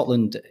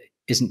 Scotland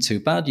isn't too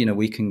bad.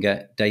 We can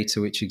get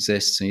data which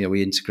exists, and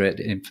we integrate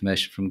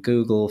information from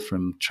Google,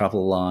 from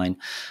Travelline,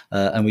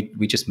 and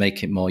we just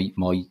make it more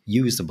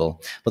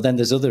usable. But then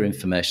there's other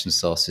information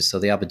sources. So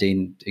the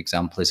Aberdeen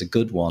example is a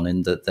good one,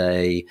 in that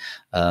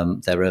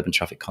their urban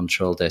traffic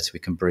control data, we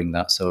can bring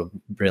that. So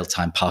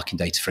real-time parking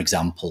data, for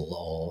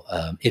example,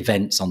 or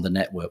events on the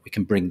network, we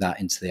can bring that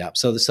into the app.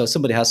 So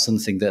somebody has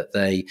something that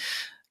they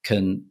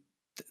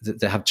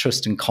have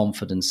trust and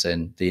confidence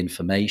in, the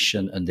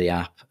information and the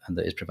app, and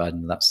that is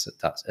providing that's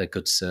a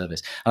good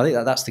service. I think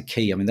that's the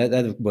key. I mean, they're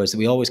the words that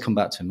we always come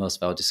back to in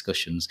most of our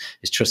discussions,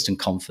 is trust and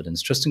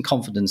confidence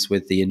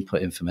with the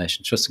input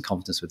information, trust and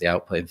confidence with the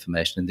output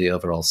information and the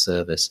overall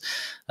service.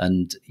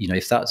 And,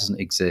 if that doesn't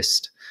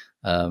exist,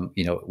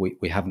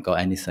 we haven't got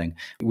anything.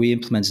 We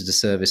implemented a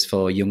service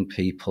for young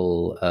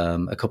people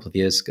a couple of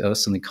years ago,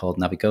 something called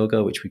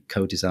Navigogo, which we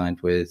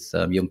co-designed with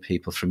young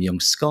people from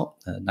Young Scot,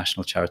 a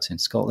national charity in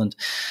Scotland.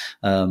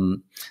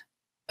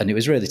 And it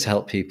was really to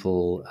help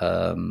people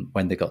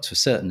when they got to a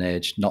certain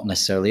age, not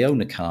necessarily own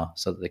a car,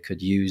 so that they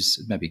could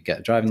maybe get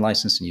a driving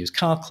license and use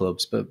car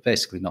clubs, but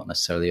basically not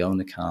necessarily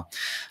own a car.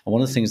 And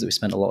one of the things that we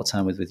spent a lot of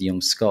time with young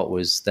Scott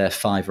was their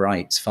 5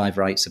 rights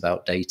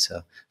about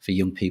data for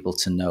young people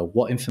to know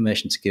what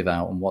information to give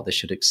out and what they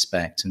should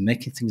expect, and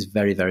making things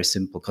very, very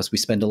simple, because we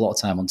spend a lot of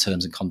time on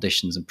terms and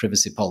conditions and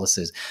privacy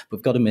policies, but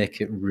we've got to make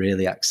it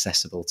really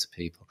accessible to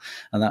people.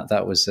 And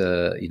that was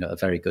a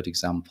very good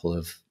example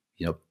of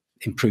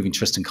improving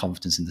trust and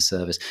confidence in the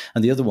service.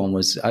 And the other one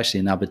was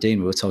actually in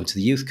Aberdeen. We were talking to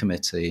the youth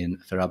committee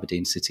for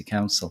Aberdeen City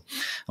Council.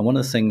 And one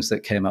of the things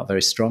that came out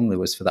very strongly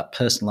was for that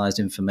personalised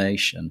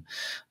information.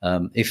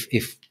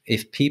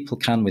 If people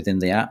can, within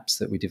the apps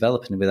that we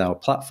develop and with our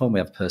platform, we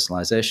have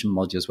personalisation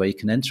modules where you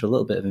can enter a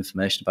little bit of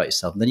information about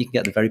yourself, and then you can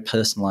get the very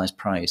personalised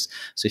price.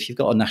 So if you've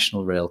got a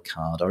national rail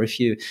card, or if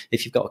you've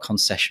got a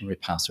concessionary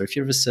pass, or if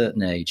you're of a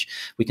certain age,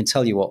 we can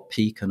tell you what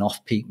peak and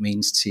off-peak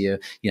means to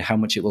you, how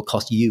much it will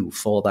cost you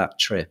for that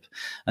trip.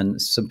 And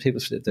some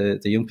people, the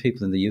young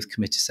people in the youth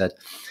committee said,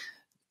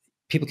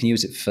 people can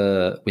use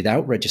it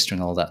without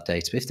registering all that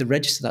data. But if they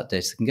register that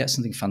data, they can get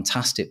something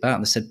fantastic back.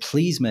 And they said,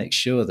 please make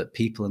sure that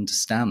people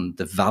understand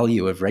the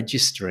value of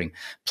registering.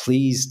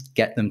 Please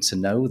get them to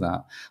know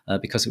that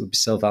because it would be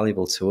so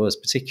valuable to us,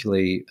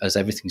 particularly as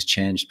everything's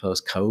changed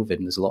post-COVID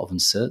and there's a lot of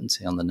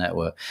uncertainty on the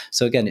network.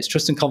 So again, it's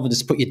trust and confidence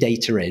to put your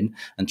data in,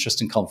 and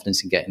trust and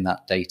confidence in getting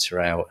that data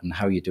out, and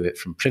how you do it,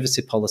 from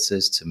privacy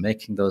policies to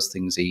making those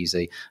things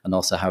easy, and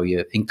also how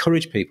you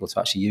encourage people to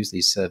actually use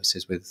these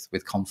services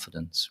with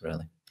confidence,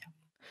 really.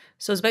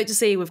 So I was about to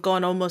say we've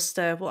gone almost,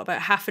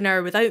 about half an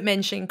hour without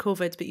mentioning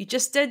COVID, but you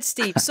just did,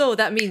 Steve. So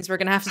that means we're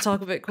going to have to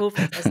talk about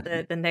COVID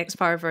as the next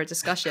part of our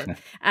discussion.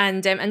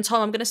 And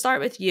Tom, I'm going to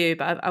start with you,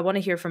 but I want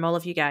to hear from all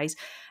of you guys.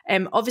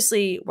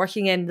 Obviously,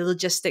 working in the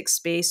logistics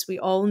space, we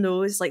all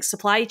know is like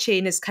supply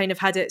chain has kind of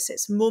had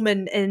its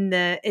moment in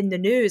the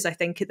news. I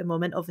think at the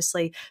moment,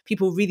 obviously,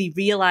 people really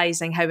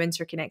realizing how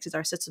interconnected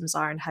our systems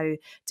are and how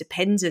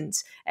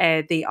dependent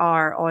they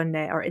are on,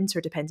 or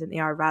interdependent they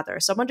are rather.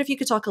 So I wonder if you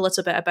could talk a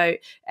little bit about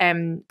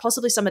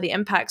possibly some of the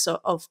impacts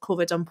of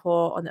COVID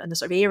on the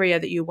sort of area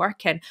that you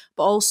work in,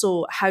 but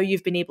also how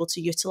you've been able to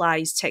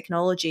utilize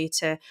technology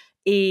to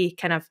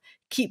kind of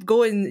keep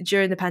going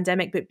during the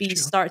pandemic, but B,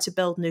 start to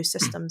build new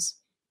systems.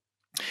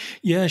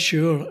 Yeah,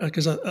 sure.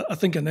 Because I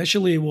think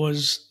initially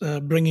was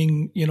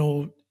bringing,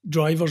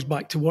 drivers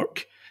back to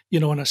work,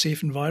 in a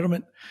safe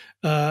environment.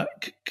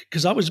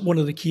 Because that was one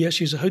of the key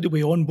issues. How do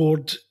we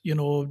onboard,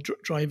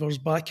 drivers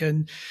back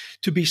in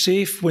to be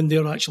safe when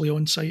they're actually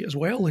on site as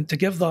well, and to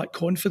give that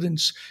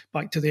confidence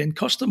back to the end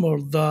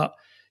customer that,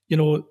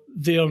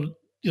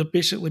 they're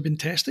basically been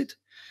tested.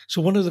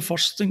 So one of the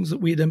first things that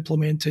we'd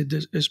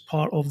implemented as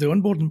part of the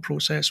onboarding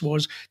process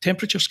was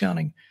temperature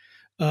scanning.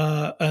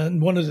 And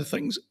one of the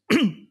things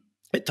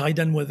it tied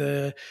in with,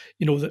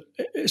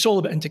 it's all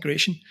about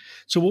integration.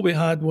 So what we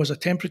had was a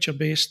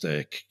temperature-based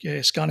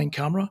scanning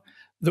camera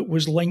that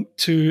was linked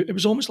to, it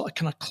was almost like a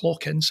kind of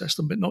clock-in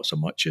system, but not so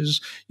much as,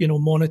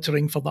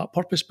 monitoring for that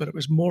purpose, but it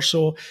was more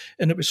so,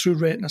 and it was through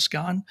retina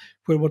scan,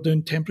 where we're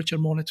doing temperature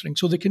monitoring.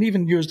 So they can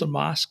even use their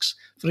masks,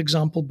 for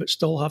example, but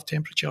still have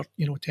temperature,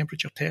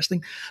 temperature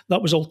testing.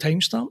 That was all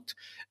time-stamped,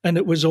 and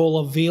it was all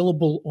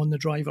available on the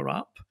driver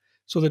app.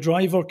 So the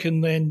driver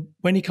can then,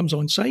 when he comes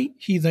on site,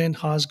 he then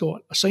has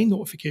got a sign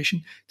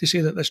notification to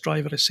say that this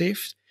driver is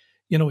safe.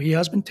 He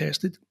has been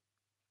tested.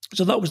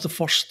 So that was the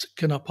first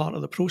kind of part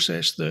of the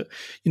process that,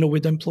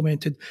 we'd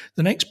implemented.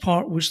 The next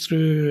part was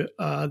through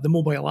the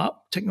mobile app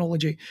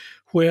technology,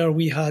 where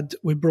we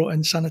brought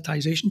in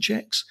sanitization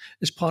checks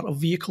as part of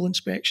vehicle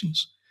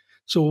inspections.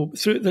 So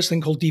through this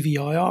thing called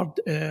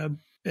DVIR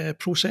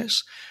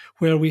process,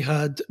 where we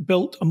had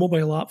built a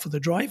mobile app for the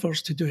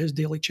drivers to do his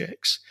daily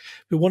checks.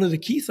 But one of the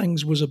key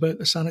things was about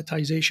the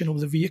sanitization of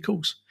the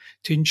vehicles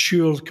to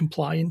ensure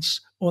compliance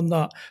on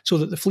that, so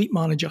that the fleet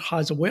manager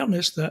has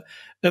awareness that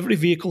every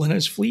vehicle in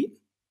his fleet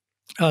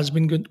has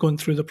been going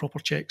through the proper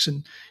checks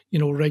and,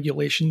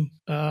 regulation,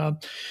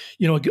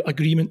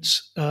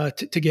 agreements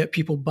to get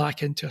people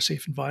back into a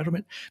safe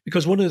environment.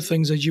 Because one of the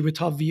things is you would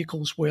have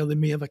vehicles where they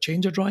may have a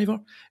changeover driver,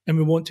 and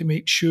we want to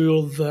make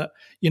sure that,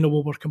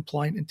 we're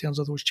compliant in terms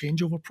of those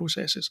changeover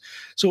processes.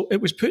 So it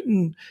was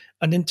putting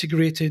an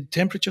integrated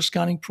temperature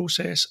scanning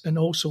process, and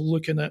also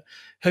looking at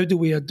how do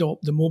we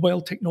adopt the mobile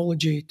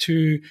technology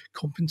to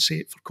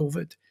compensate for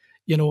COVID.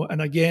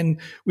 And again,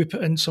 we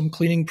put in some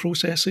cleaning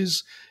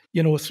processes,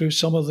 through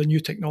some of the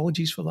new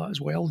technologies for that as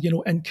well,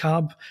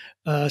 in-cab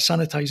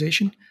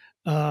sanitization,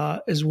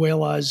 as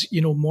well as,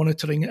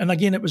 monitoring. And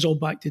again, it was all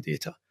back to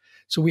data.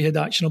 So we had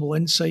actionable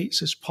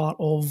insights as part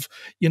of,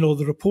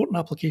 the reporting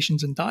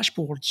applications and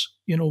dashboards,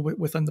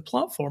 within the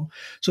platform.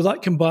 So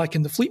that came back,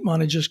 and the fleet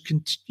managers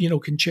can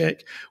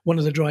check one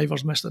of the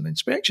drivers missed an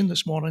inspection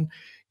this morning.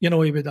 He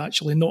would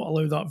actually not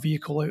allow that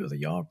vehicle out of the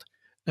yard.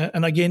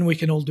 And again, we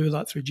can all do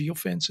that through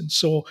geofencing.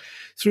 So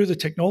through the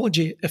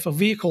technology, if a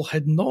vehicle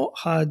had not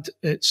had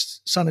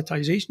its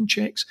sanitization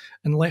checks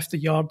and left the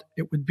yard,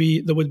 there would be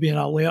an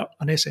alert,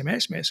 an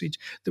SMS message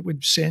that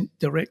would be sent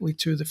directly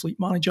to the fleet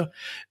manager.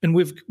 And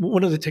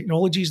one of the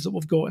technologies that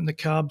we've got in the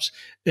cabs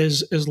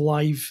is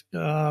live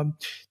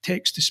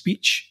text to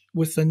speech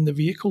within the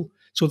vehicle.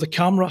 So the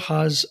camera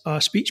has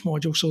a speech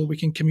module so that we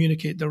can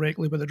communicate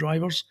directly with the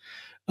drivers.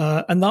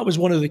 And that was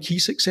one of the key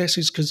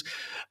successes because,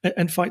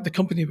 in fact, the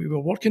company we were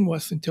working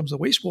with in terms of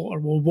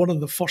wastewater were one of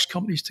the first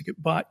companies to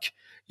get back,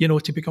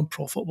 to become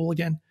profitable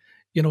again,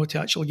 to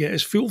actually get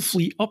his full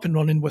fleet up and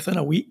running within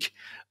a week.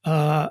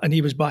 And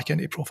he was back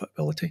into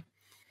profitability.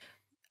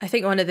 I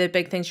think one of the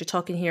big things you're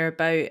talking here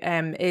about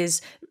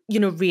is,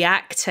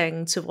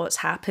 reacting to what's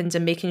happened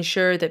and making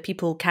sure that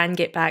people can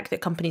get back, that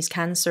companies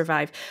can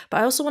survive.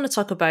 But I also want to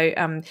talk about,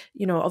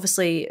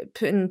 obviously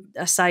putting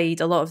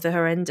aside a lot of the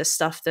horrendous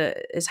stuff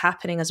that is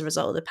happening as a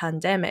result of the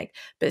pandemic,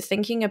 but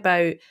thinking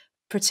about,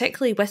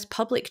 particularly with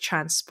public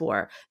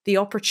transport, the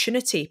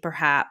opportunity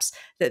perhaps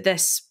that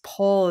this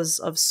pause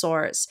of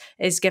sorts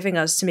is giving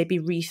us to maybe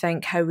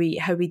rethink how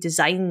we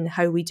design,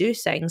 how we do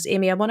things.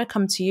 Amye, I want to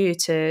come to you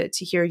to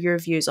hear your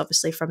views,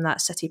 obviously from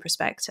that city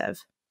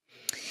perspective.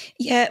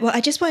 Yeah, well, I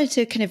just wanted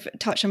to kind of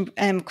touch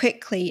on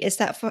quickly is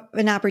that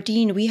in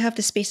Aberdeen, we have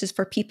the Spaces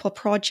for People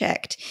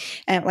project.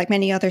 Like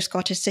many other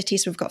Scottish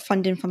cities, we've got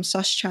funding from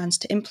SUSTRANS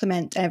to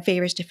implement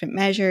various different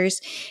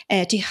measures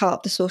to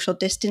help the social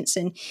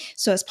distancing.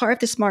 So as part of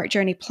the Smart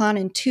Journey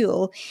Planning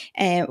tool,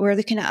 we're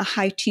looking at a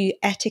how-to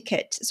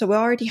etiquette. So we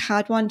already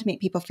had one to make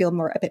people feel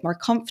a bit more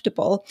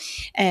comfortable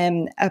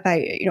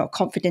about,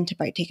 confident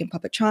about taking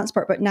public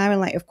transport. But now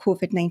in light of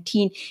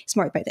COVID-19, it's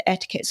more about the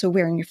etiquette. So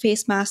wearing your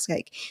face mask,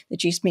 like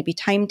reduce maybe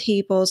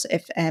timetables,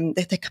 if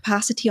the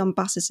capacity on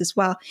buses as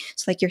well.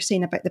 So like you're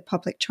saying about the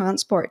public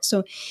transport.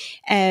 So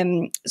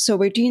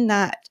we're doing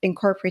that,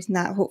 incorporating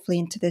that hopefully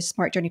into the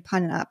Smart Journey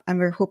Planning app, and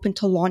we're hoping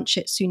to launch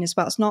it soon as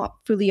well. It's not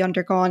fully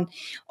undergone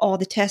all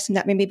the testing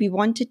that we maybe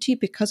wanted to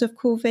because of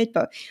COVID,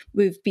 but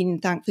we've been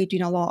thankfully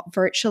doing a lot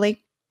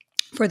virtually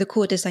for the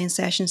co-design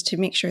sessions to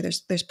make sure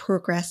there's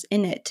progress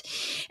in it.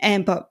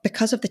 But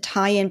because of the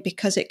tie-in,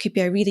 because it could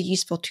be a really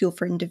useful tool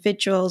for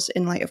individuals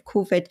in light of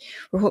COVID,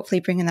 we're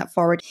hopefully bringing that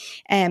forward.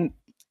 And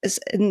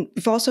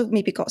we've also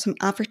maybe got some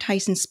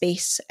advertising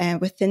space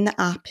within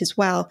the app as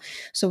well.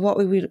 So what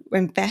we're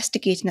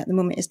investigating at the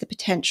moment is the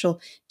potential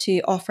to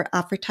offer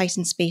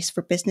advertising space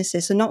for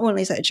businesses. So not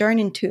only is it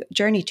a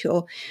journey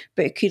tool,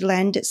 but it could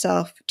lend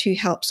itself to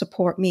help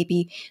support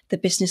maybe the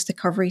business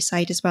recovery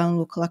side as well and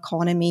local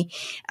economy.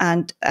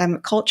 And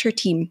culture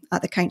team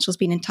at the council has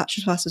been in touch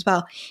with us as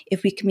well,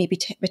 if we can maybe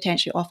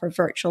potentially offer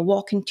virtual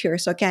walking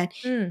tours. So again,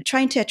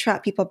 trying to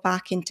attract people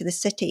back into the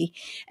city.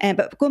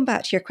 But going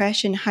back to your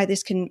question, how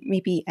this can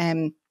maybe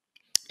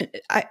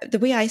the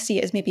way I see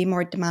it is maybe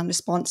more demand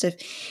responsive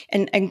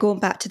and going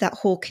back to that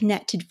whole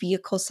connected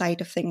vehicle side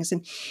of things.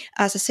 And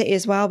as a city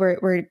as well,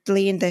 we're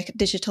laying the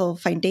digital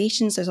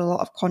foundations. There's a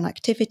lot of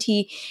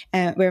connectivity.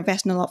 We're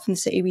investing a lot from the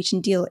city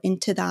region deal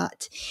into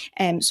that.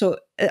 So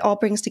it all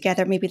brings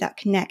together maybe that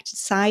connected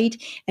side,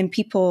 and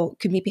people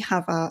could maybe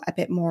have a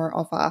bit more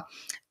of a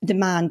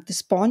demand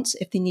response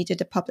if they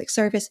needed a public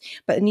service,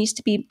 but it needs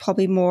to be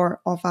probably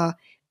more of a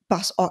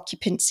bus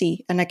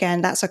occupancy. And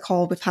again, that's a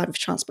call we've had with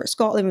Transport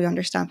Scotland. We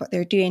understand what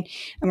they're doing,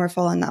 and we're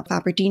following that with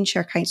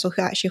Aberdeenshire Council,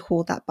 who actually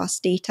hold that bus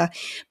data.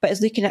 But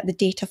it's looking at the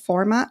data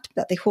format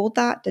that they hold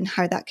that and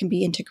how that can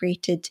be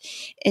integrated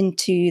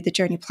into the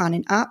journey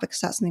planning app, because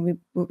that's something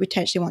we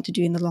potentially want to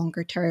do in the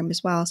longer term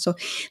as well. So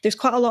there's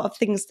quite a lot of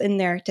things in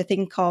there to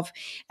think of.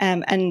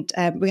 And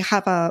we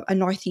have a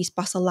North East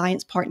Bus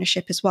Alliance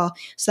partnership as well.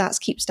 So that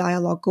keeps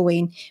dialogue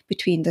going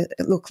between the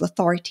local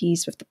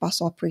authorities with the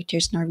bus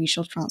operators and our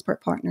regional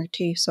transport partner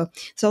too. So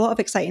there's a lot of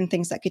exciting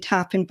things that could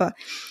happen. But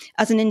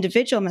as an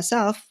individual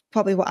myself,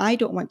 probably what I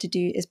don't want to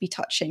do is be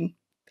touching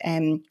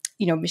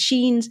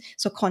machines.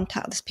 So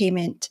contactless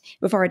payment,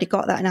 we've already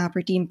got that in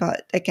Aberdeen,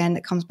 but again,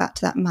 it comes back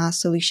to that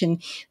mass solution,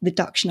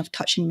 reduction of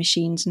touching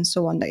machines and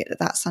so on,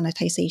 that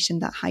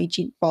sanitisation, that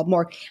hygiene, well,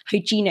 more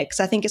hygienic,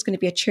 because I think it's going to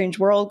be a changed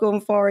world going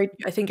forward.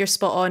 I think you're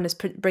spot on as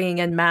bringing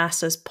in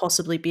mass as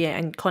possibly being,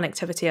 and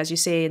connectivity, as you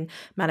say, and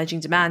managing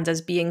demand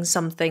as being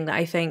something that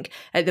I think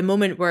at the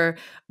moment we're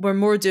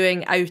more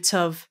doing out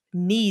of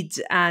need,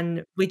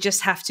 and we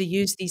just have to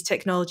use these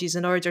technologies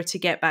in order to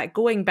get back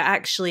going. But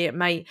actually it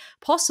might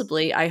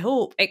possibly, I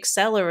hope,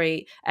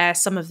 accelerate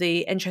some of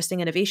the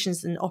interesting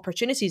innovations and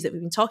opportunities that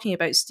we've been talking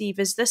about. Steve,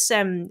 is this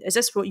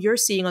what you're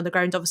seeing on the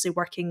ground, obviously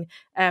working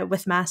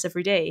with mass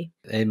every day?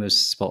 Amy's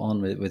spot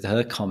on with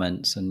her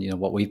comments and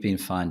what we've been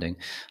finding.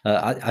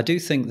 I do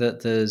think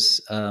that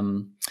there's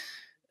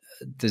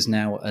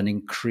now an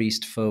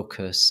increased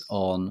focus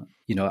on,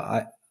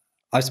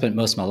 I've spent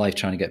most of my life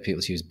trying to get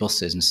people to use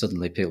buses, and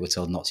suddenly people were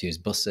told not to use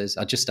buses.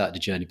 I just started a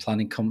journey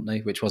planning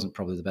company, which wasn't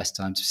probably the best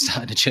time to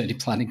start a journey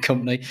planning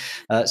company.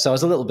 So I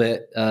was a little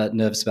bit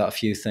nervous about a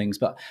few things.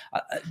 But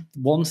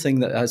one thing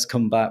that has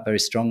come back very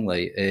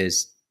strongly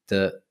is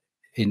that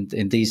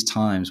in these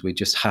times, we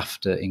just have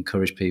to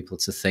encourage people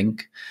to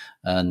think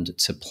and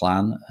to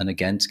plan, and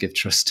again, to give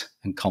trust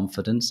and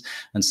confidence.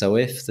 And so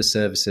if the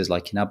services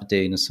like in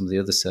Aberdeen and some of the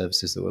other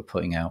services that we're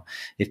putting out,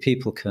 if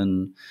people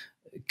can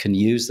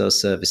use those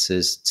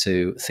services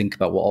to think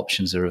about what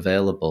options are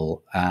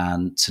available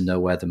and to know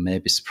where there may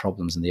be some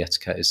problems, and the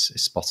etiquette is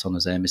spot on,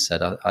 as Amye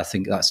said. I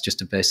think that's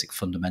just a basic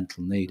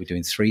fundamental need. We're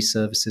doing 3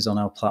 services on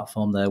our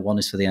platform there. One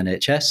is for the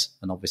NHS,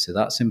 and obviously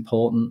that's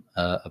important,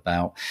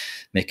 about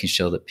making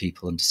sure that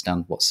people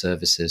understand what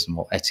services and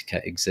what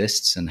etiquette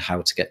exists and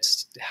how to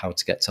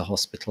get to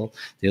hospital.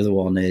 The other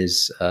one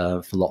is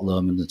for Loch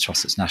Lomond and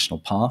Trossachs National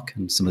Park,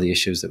 and some of the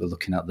issues that we're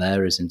looking at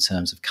there is in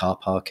terms of car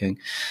parking,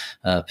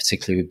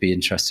 particularly would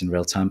be interest in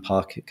real-time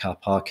car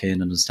parking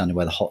and understanding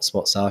where the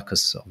hotspots are,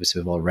 because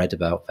obviously we've all read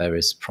about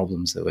various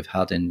problems that we've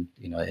had in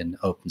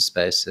open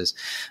spaces.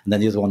 And then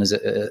the other one is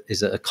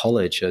at a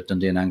college, at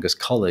Dundee and Angus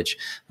College,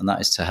 and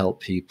that is to help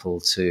people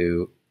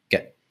to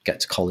get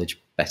to college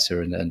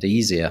better and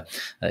easier,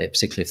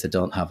 particularly if they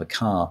don't have a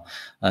car.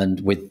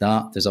 And with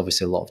that, there's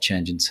obviously a lot of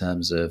change in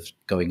terms of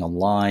going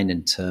online,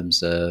 in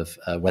terms of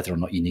whether or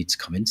not you need to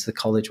come into the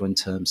college when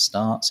term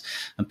starts,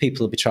 and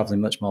people will be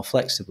travelling much more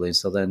flexibly.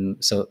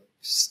 So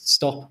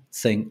stop,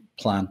 think,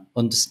 plan,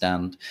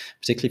 understand,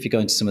 particularly if you're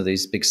going to some of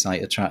these big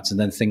site attracts, and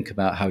then think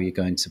about how you're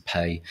going to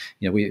pay.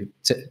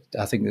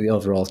 I think the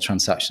overall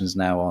transactions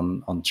now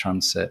on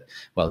transit,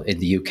 well, in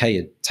the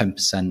UK,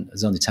 10%,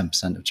 there's only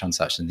 10% of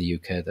transactions in the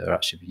UK that are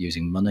actually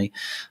using money.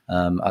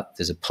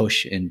 There's a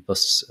push in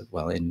bus,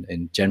 well,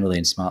 in generally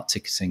in smart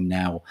ticketing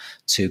now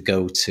to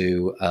go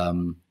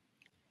to,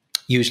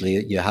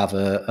 usually you have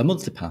a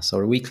monthly pass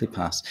or a weekly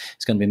pass.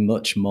 It's going to be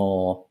much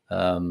more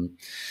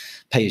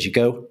pay as you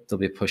go. There'll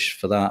be a push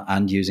for that,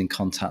 and using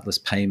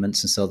contactless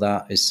payments. And so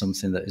that is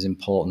something that is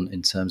important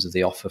in terms of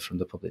the offer from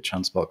the public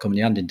transport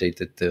company, and indeed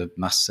the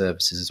mass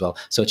services as well.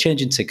 So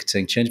changing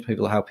ticketing, changing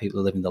how people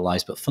are living their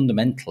lives, but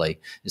fundamentally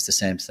it's the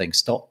same thing.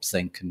 Stop,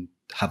 think, and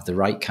have the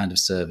right kind of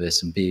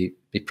service, and be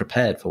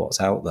prepared for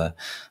what's out there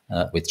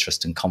with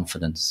trust and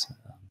confidence.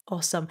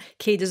 Awesome.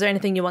 Cade, is there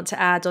anything you want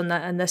to add on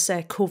that, on this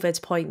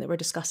COVID point that we're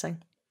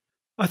discussing?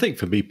 I think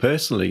for me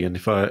personally, and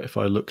if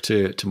I look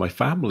to my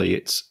family,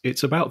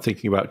 it's about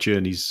thinking about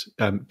journeys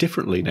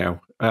differently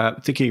now,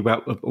 thinking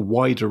about a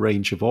wider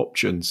range of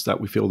options that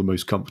we feel the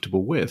most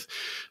comfortable with.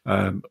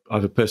 I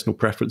have a personal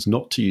preference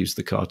not to use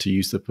the car, to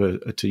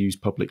use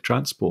public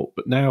transport,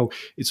 but now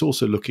it's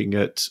also looking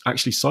at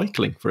actually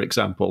cycling, for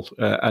example,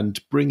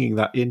 and bringing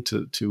that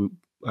into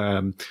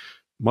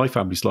my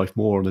family's life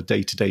more on a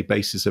day-to-day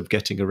basis of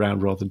getting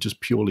around rather than just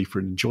purely for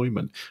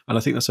enjoyment. And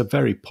I think that's a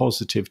very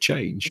positive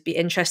change. It'd be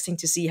interesting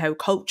to see how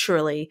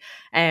culturally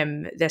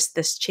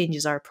this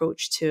changes our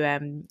approach to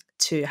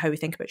how we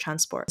think about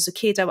transport. So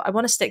Cade, I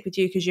want to stick with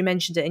you because you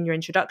mentioned it in your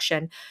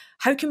introduction.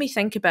 How can we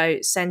think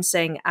about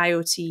sensing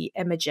IoT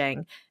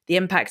imaging, the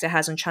impact it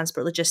has on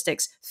transport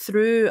logistics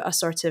through a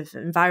sort of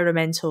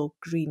environmental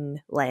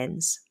green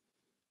lens?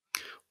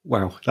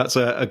 Wow, that's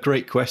a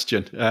great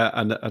question,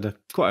 and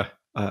quite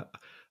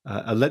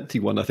a lengthy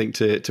one, I think,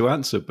 to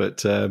answer.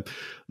 But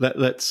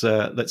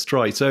let's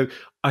try. So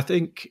I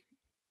think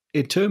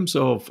in terms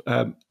of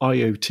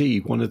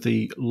IoT, one of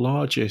the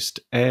largest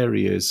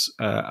areas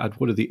and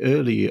one of the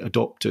early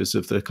adopters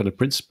of the kind of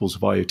principles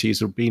of IoT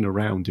has been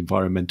around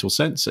environmental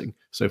sensing.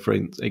 So, for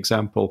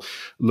example,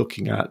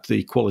 looking at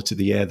the quality of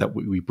the air that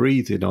we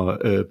breathe in our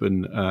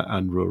urban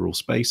and rural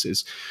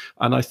spaces.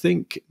 And I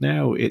think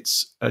now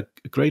it's a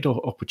great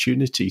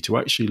opportunity to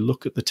actually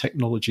look at the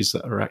technologies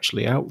that are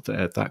actually out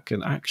there that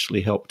can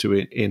actually help to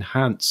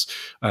enhance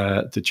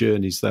the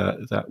journeys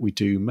that we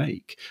do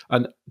make.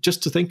 And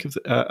just to think of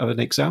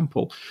an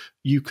example,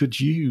 you could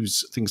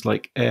use things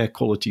like air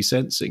quality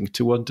sensing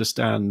to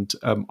understand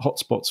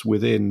hotspots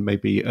within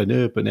maybe an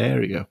urban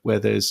area where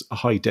there's a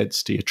high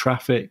density of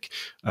traffic,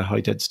 a high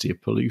density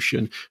of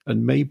pollution,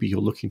 and maybe you're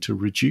looking to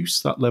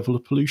reduce that level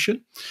of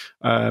pollution.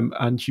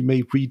 And you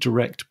may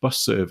redirect bus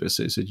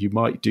services, and you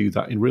might do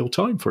that in real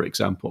time, for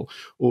example,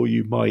 or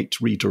you might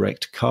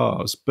redirect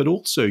cars, but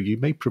also you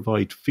may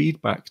provide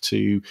feedback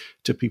to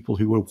people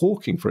who are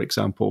walking, for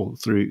example,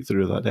 through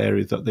that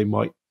area that they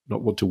might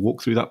not want to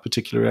walk through that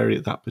particular area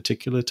at that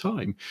particular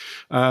time.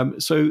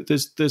 So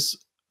there's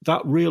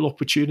that real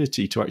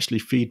opportunity to actually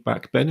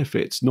feedback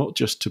benefits, not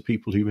just to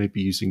people who may be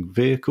using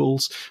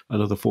vehicles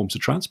and other forms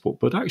of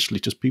transport, but actually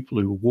just people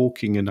who are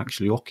walking and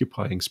actually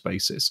occupying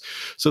spaces.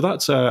 So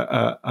that's,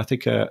 I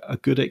think, a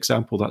good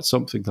example. That's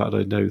something that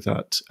I know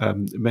that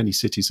many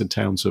cities and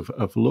towns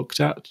have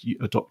looked at,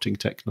 adopting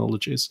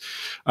technologies.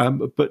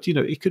 But,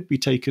 it could be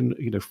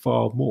taken,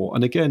 far more.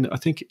 And again, I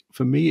think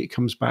for me, it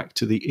comes back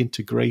to the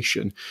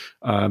integration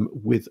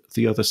with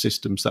the other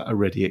systems that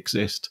already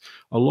exist.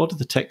 A lot of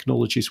the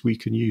technologies we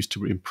can use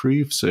to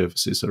improve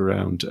services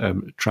around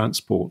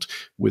transport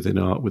within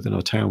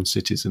our town,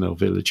 cities, and our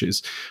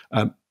villages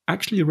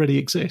actually already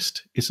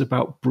exist. It's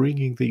about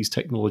bringing these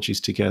technologies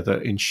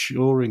together,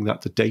 ensuring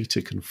that the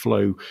data can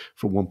flow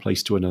from one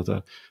place to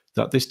another,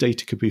 that this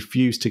data can be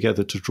fused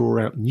together to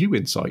draw out new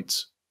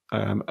insights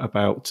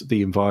about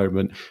the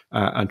environment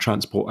and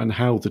transport and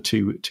how the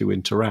two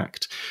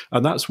interact.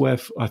 And that's where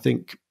I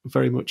think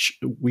very much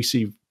we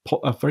see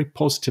a very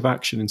positive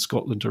action in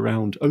Scotland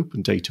around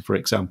open data, for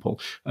example,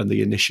 and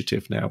the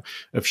initiative now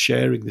of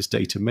sharing this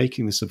data,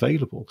 making this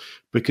available,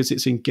 because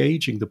it's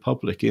engaging the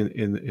public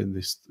in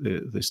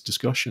this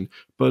discussion,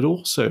 but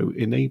also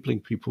enabling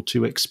people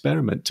to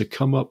experiment, to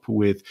come up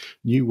with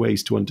new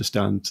ways to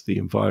understand the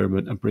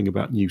environment and bring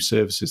about new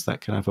services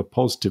that can have a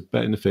positive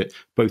benefit,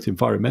 both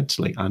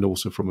environmentally and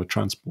also from a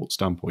transport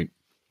standpoint.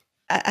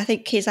 I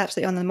think Cade's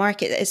absolutely on the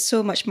mark. It's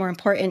so much more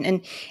important,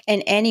 and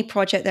in any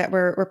project that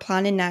we're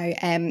planning now,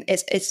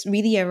 it's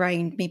really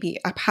around maybe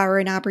a Power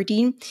in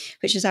Aberdeen,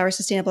 which is our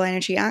Sustainable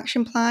Energy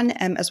Action Plan,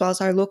 as well as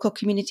our local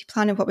community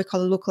plan and what we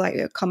call a local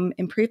outcome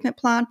improvement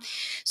plan.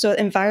 So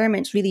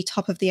environment's really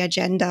top of the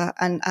agenda,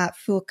 and at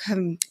full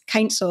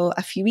council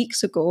a few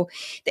weeks ago,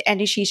 the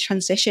energy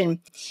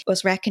transition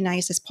was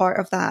recognised as part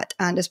of that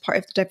and as part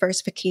of the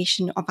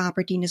diversification of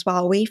Aberdeen as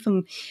well, away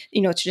from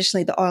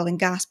traditionally the oil and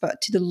gas, but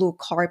to the low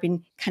carbon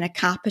kind of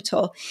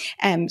capital.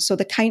 So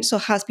the council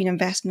has been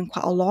investing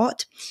quite a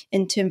lot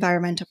into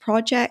environmental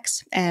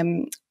projects.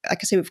 Like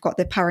I say, we've got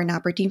the Power in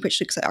Aberdeen, which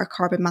looks at our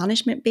carbon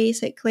management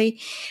basically.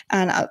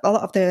 And a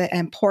lot of the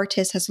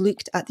Portis has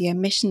looked at the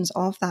emissions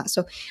of that.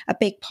 So a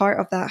big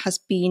part of that has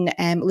been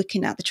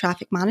looking at the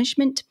traffic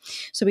management.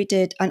 So we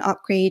did an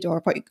upgrade,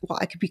 or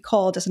what I could be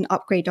called as an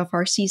upgrade of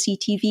our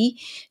CCTV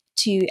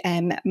to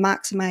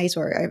maximise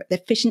the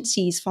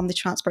efficiencies from the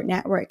transport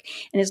network,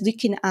 and is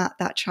looking at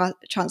that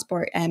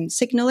transport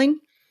signalling.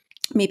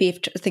 Maybe if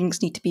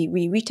things need to be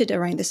rerouted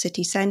around the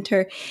city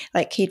centre,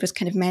 like Cade was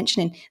kind of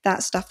mentioning,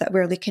 that stuff that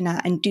we're looking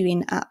at and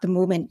doing at the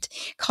moment.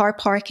 Car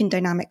parking,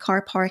 dynamic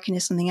car parking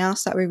is something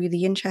else that we're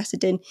really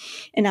interested in.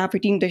 In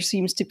Aberdeen, there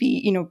seems to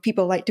be,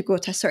 people like to go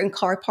to a certain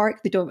car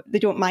park. They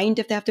don't mind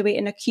if they have to wait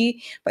in a queue,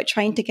 but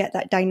trying to get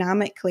that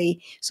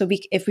dynamically. So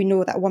if we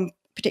know that one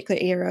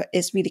particular area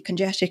is really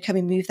congested, can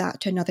we move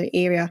that to another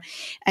area?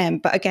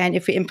 But again,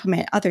 if we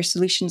implement other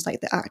solutions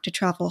like the Act to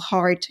Travel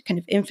Hard kind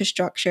of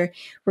infrastructure,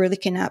 we're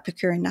looking at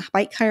procuring a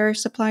bike hire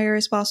supplier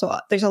as well. So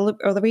there's a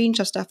range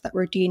of stuff that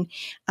we're doing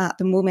at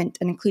the moment,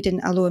 and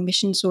including a low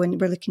emission zone.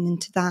 We're looking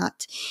into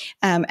that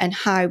and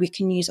how we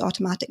can use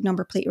automatic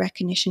number plate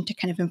recognition to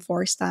kind of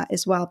enforce that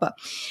as well. But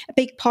a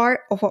big part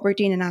of what we're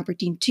doing in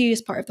Aberdeen too,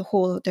 as part of the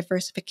whole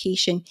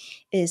diversification,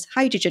 is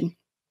hydrogen.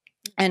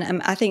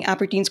 And I think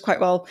Aberdeen's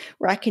quite well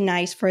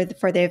recognised for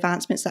the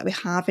advancements that we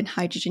have in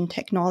hydrogen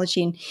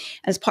technology. And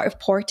as part of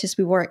Portis,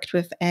 we worked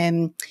with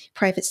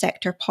private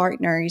sector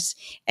partners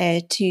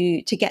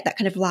to get that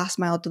kind of last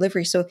mile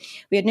delivery. So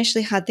we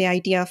initially had the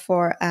idea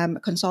for a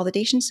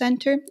consolidation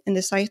centre in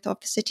the south of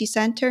the city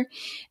centre.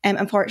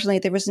 Unfortunately,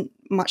 there wasn't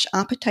much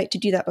appetite to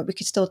do that, but we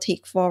could still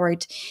take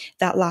forward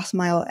that last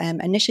mile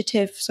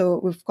initiative. So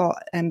we've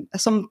got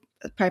some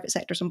private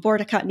sectors on board.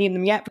 I can't name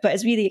them yet, but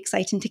it's really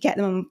exciting to get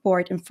them on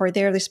board. And for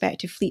their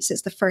respective fleets,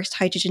 it's the first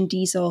hydrogen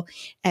diesel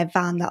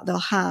van that they'll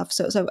have.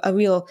 So it's a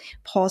real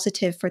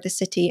positive for the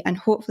city. And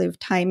hopefully with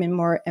time and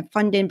more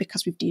funding,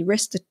 because we've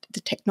de-risked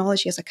the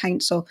technology as a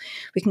council,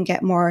 we can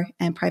get more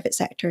private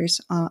sectors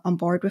on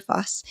board with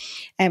us.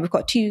 And we've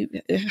got 2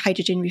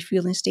 hydrogen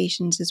refueling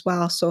stations as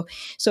well. So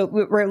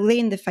we're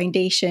laying the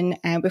foundation.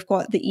 And we've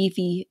got the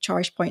EV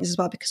charge points as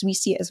well, because we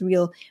see it as a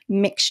real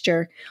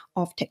mixture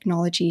of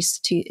technologies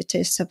to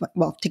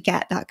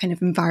get that kind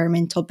of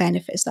environmental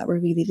benefits that we're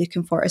really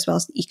looking for, as well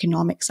as the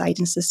economic side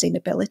and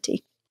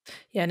sustainability.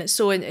 Yeah, and it's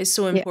so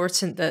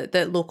important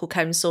that local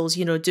councils,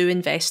 do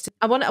invest.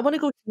 I want to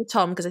go to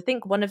Tom, because I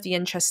think one of the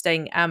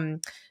interesting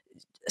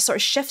sort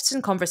of shifts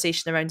in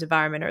conversation around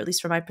environment, or at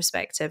least from my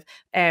perspective,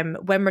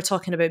 when we're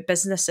talking about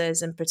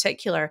businesses in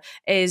particular,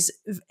 is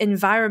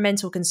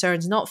environmental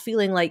concerns not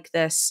feeling like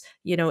this,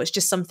 it's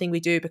just something we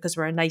do because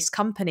we're a nice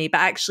company, but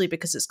actually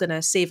because it's going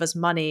to save us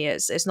money.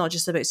 It's not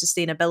just about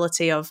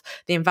sustainability of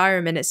the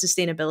environment, it's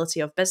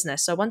sustainability of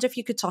business. So I wonder if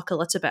you could talk a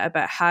little bit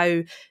about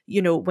how,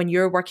 when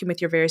you're working with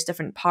your various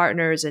different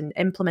partners and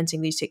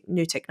implementing these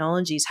new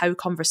technologies, how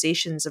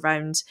conversations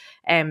around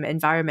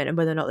environment and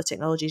whether or not the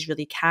technologies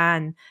really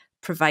can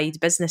provide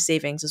business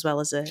savings as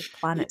well as a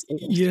planet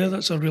savings. Yeah,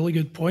 that's a really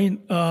good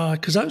point,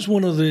 because that's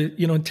one of the,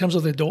 in terms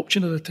of the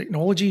adoption of the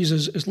technologies,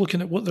 is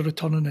looking at what the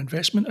return on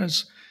investment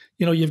is.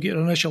 You've got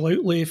an initial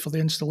outlay for the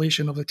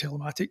installation of the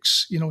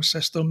telematics,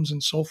 systems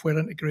and software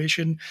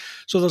integration.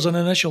 So there's an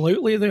initial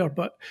outlay there,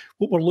 but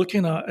what we're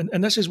looking at,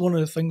 and this is one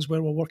of the things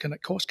where we're working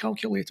at cost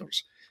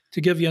calculators, to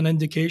give you an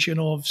indication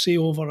of, say,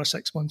 over a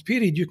 6-month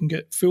period, you can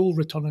get full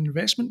return on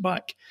investment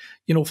back,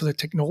 for the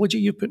technology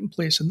you put in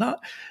place. And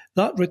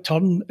that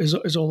return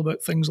is all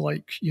about things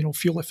like,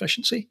 fuel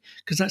efficiency,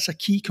 because that's a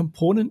key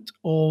component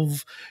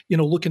of,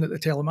 looking at the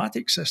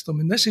telematics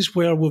system. And this is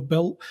where we've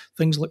built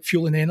things like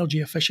fuel and energy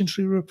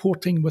efficiency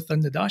reporting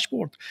within the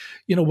dashboard.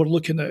 We're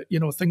looking at,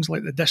 things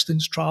like the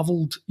distance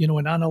travelled,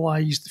 and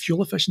analyse the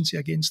fuel efficiency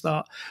against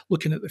that,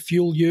 looking at the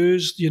fuel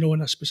used,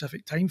 in a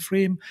specific time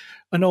frame,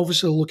 and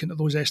obviously looking at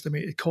those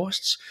estimated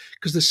costs,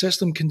 because the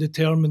system can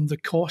determine the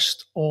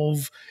cost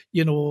of,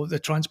 the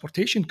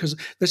transportation, because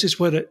this is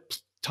where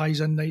it ties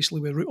in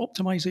nicely with route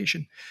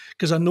optimization,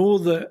 because I know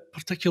that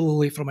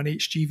particularly from an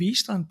HGV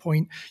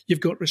standpoint, you've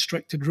got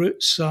restricted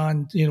routes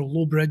and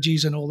low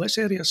bridges and all this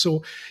area.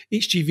 So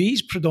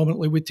HGVs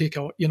predominantly would take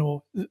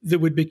they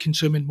would be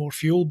consuming more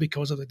fuel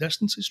because of the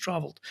distances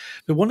travelled.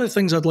 But one of the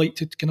things I'd like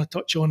to kind of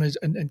touch on is,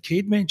 and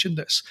Cade mentioned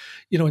this,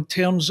 in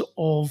terms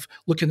of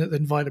looking at the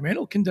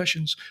environmental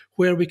conditions,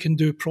 where we can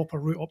do proper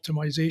route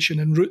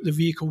optimization and route the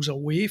vehicles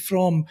away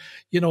from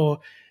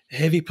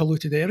heavy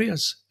polluted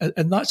areas.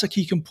 And that's a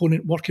key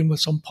component, working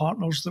with some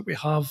partners that we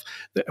have,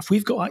 that if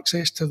we've got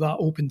access to that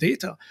open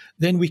data,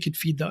 then we could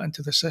feed that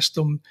into the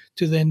system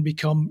to then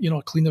become,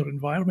 a cleaner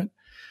environment.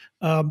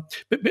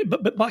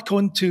 But back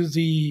on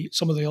to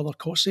some of the other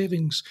cost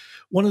savings.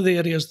 One of the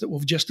areas that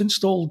we've just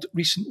installed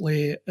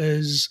recently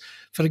is,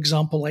 for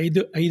example,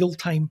 idle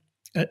time.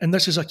 And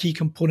this is a key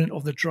component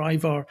of the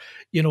driver,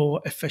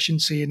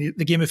 efficiency and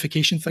the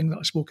gamification thing that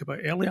I spoke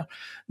about earlier.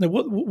 Now,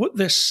 what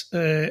this,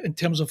 in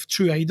terms of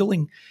true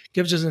idling,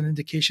 gives us an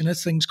indication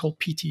is things called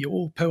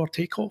PTO, power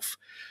takeoff.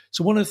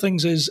 So one of the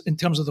things is in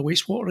terms of the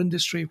wastewater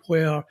industry,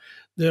 where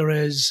there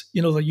is,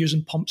 they're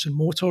using pumps and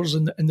motors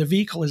and the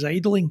vehicle is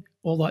idling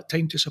all that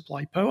time to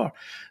supply power.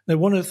 Now,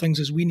 one of the things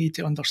is we need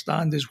to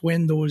understand is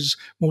when those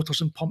motors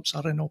and pumps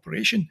are in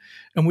operation,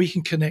 and we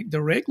can connect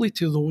directly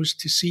to those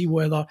to see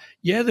whether,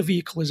 the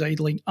vehicle is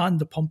idling and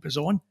the pump is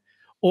on,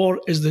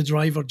 or is the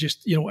driver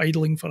just,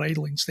 idling for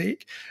idling's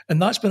sake?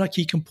 And that's been a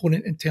key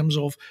component in terms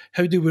of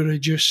how do we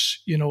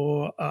reduce,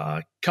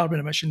 carbon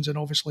emissions, and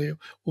obviously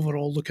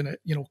overall looking at,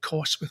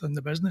 costs within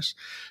the business.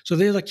 So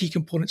they're the key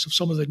components of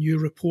some of the new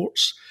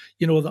reports,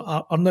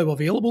 that are now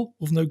available.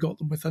 We've now got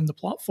them within the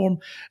platform,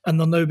 and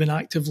they're now been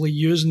actively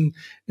using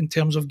in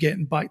terms of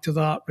getting back to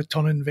that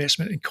return on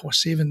investment and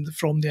cost saving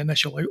from the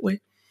initial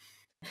outlay.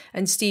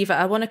 And Steve,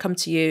 I want to come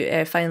to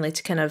you finally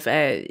to kind of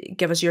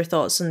give us your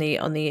thoughts on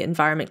the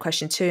environment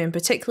question too, and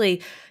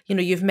particularly,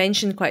 you've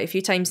mentioned quite a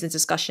few times in the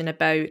discussion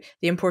about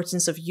the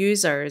importance of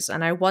users,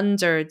 and I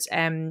wondered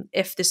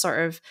if the sort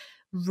of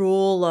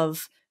role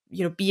of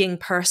being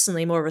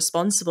personally more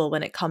responsible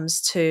when it comes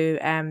to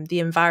the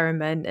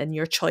environment and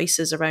your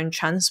choices around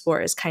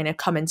transport has kind of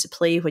come into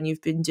play when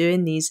you've been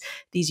doing these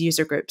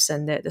user groups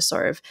and the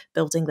sort of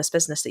building this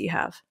business that you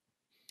have.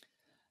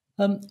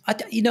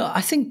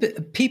 I think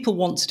that people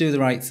want to do the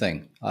right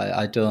thing.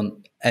 I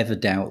don't ever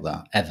doubt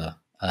that, ever.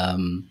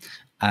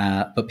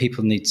 But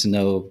people need to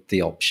know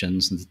the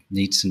options and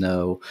need to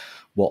know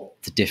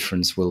what the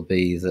difference will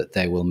be that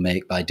they will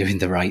make by doing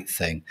the right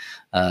thing.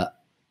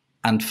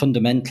 And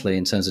fundamentally,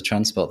 in terms of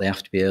transport, they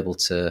have to be able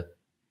to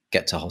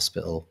get to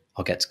hospital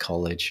or get to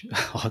college,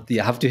 or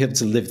you have to be able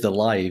to live their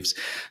lives.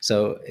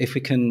 So if we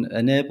can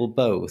enable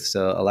both,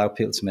 so allow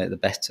people to make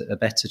a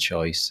better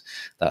choice,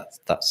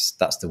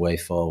 that's the way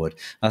forward.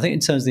 I think in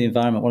terms of the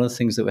environment, one of the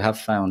things that we have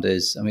found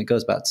is, it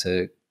goes back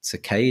to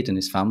Cade and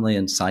his family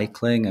and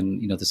cycling,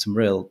 and there's some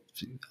real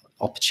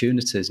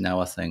opportunities now,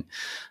 I think.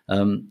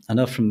 I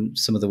know from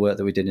some of the work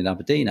that we did in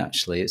Aberdeen,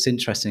 actually, it's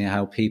interesting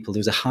how there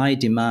was a high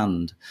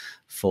demand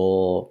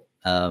for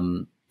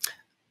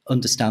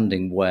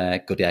understanding where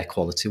good air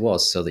quality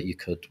was, so that you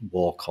could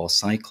walk or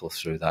cycle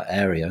through that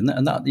area, and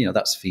that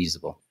that's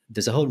feasible.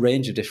 There's a whole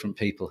range of different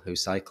people who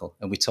cycle,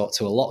 and we talk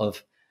to a lot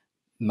of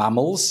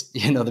mammals,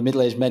 the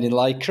middle-aged men in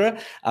lycra,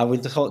 and we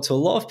talk to a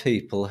lot of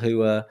people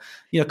who are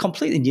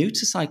completely new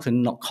to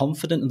cycling, not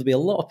confident, and there'll be a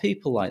lot of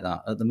people like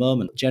that at the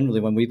moment. Generally,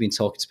 when we've been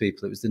talking to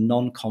people, it was the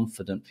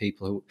non-confident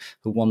people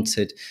who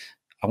wanted,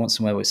 I want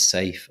somewhere where it's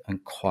safe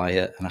and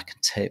quiet and I can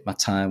take my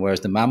time. Whereas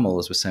the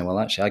mammals were saying, well,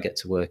 actually, I get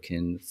to work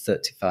in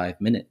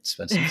 35 minutes,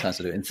 but sometimes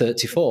I do it in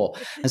 34.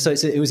 And so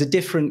it was a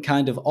different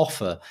kind of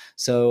offer.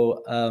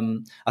 So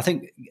I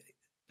think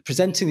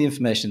presenting the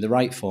information in the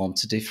right form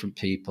to different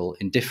people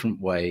in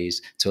different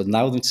ways to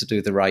allow them to do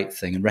the right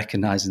thing, and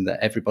recognizing that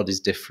everybody's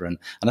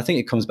different. And I think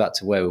it comes back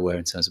to where we were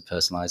in terms of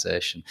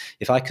personalization.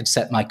 If I could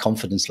set my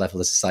confidence level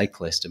as a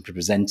cyclist and be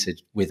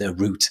presented with a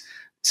route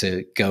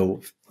to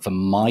go for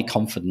my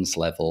confidence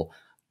level,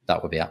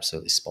 that would be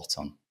absolutely spot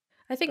on.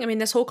 I think,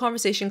 this whole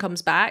conversation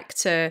comes back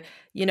to,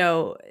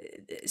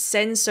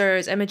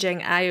 sensors, imaging,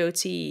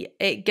 IoT.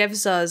 It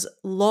gives us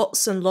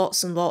lots and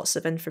lots and lots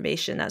of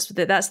information.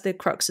 That's the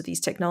crux of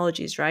these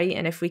technologies, right?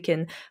 And if we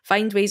can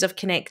find ways of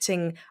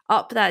connecting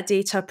up that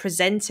data,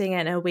 presenting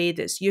it in a way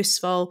that's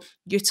useful,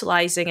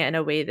 utilizing it in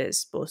a way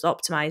that's both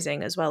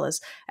optimizing as well as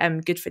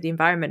good for the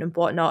environment and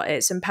whatnot,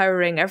 it's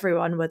empowering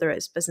everyone, whether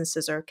it's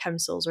businesses or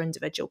councils or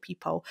individual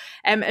people.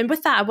 And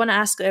with that, I want to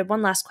ask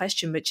one last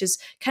question, which is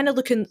kind of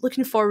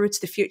looking forward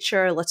to the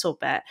future a little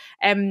bit.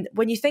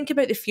 When you think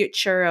about the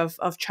future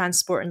of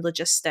transport and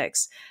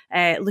logistics,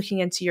 looking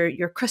into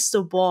your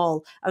crystal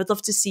ball, I would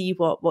love to see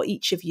what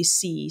each of you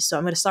see. So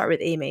I'm going to start with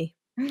Amye.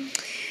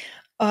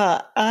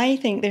 I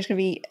think there's going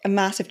to be a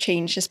massive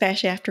change,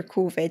 especially after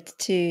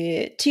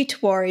COVID,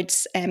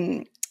 towards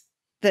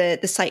the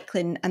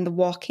cycling and the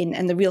walking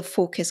and the real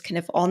focus kind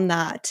of on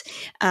that.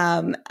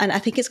 And I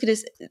think it's going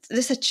to,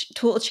 this is a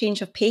total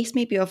change of pace,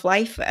 maybe of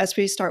life, as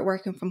we start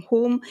working from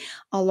home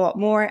a lot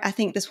more. I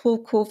think this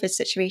whole COVID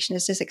situation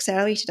has just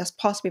accelerated us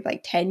possibly by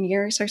like 10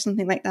 years or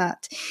something like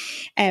that.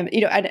 And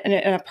in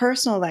a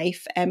personal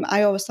life,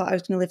 I always thought I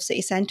was going to live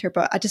city centre,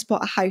 but I just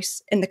bought a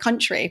house in the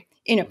country,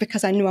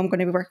 because I know I'm going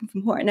to be working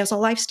from home. And it was a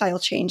lifestyle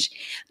change.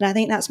 And I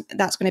think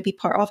that's going to be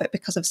part of it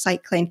because of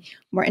cycling,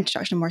 more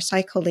introduction of more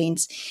cycle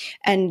lanes.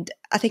 And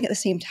I think at the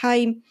same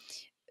time,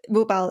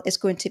 mobile is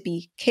going to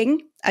be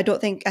king. I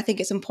think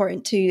it's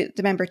important to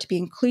the member to be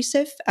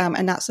inclusive.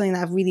 And that's something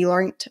that I've really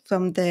learned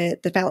from the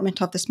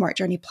development of the Smart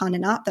Journey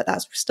Planning app,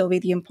 that's still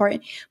really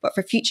important. But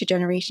for future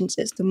generations,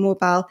 it's the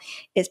mobile,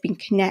 it's being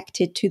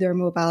connected to their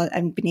mobile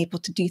and being able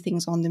to do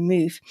things on the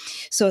move.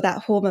 So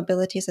that whole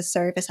mobility as a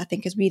service, I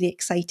think, is really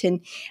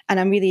exciting. And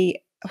I'm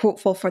really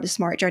hopeful for the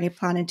Smart Journey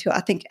Planning tool.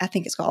 I think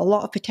it's got a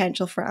lot of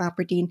potential for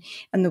Aberdeen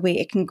and the way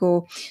it can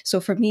go. So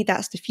for me,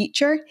 that's the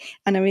future,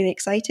 and I'm really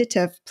excited to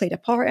have played a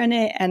part in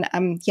it. And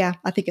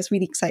I think it's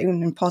really exciting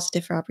and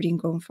positive for Aberdeen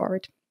going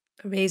forward.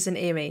 Amazing,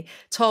 Amye.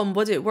 Tom,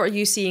 what are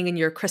you seeing in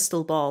your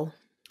crystal ball?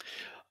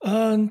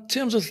 In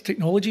terms of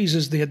technologies,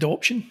 is the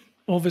adoption,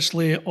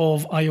 obviously,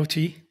 of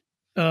IoT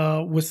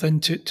within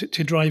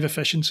to drive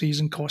efficiencies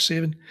and cost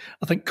saving.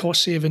 I think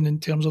cost saving in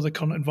terms of the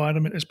current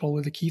environment is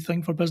probably the key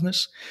thing for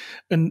business,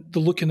 and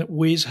they're looking at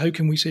ways, how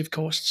can we save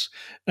costs,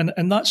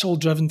 and that's all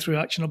driven through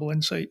actionable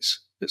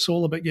insights. It's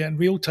all about getting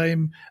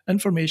real-time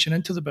information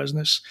into the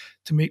business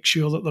to make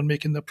sure that they're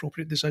making the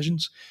appropriate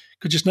decisions.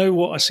 Because just now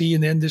what I see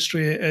in the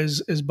industry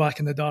is back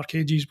in the dark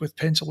ages with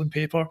pencil and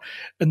paper,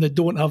 and they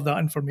don't have that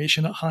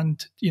information at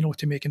hand,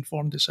 to make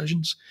informed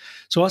decisions.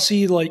 So I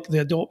see like the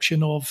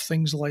adoption of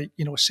things like,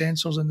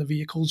 sensors in the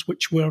vehicles,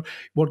 which we're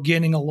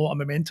gaining a lot of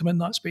momentum in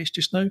that space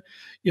just now.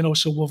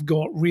 So we've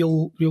got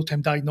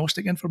real-time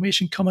diagnostic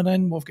information coming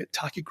in, we've got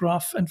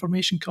tachograph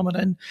information coming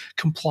in,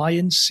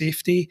 compliance,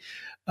 safety.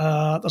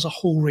 There's a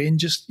whole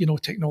range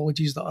of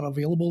technologies that are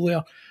available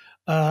there.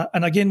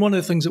 And again, one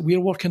of the things that we're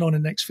working on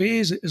in the next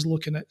phase is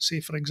looking at, say,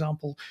 for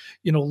example,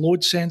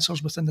 load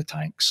sensors within the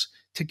tanks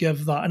to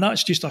give that. And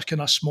that's just a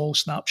kind of small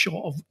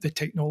snapshot of the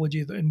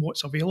technology and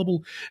what's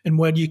available and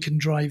where you can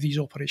drive these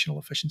operational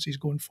efficiencies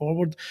going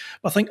forward.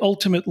 But I think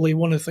ultimately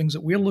one of the things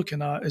that we're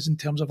looking at is in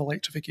terms of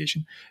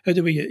electrification. How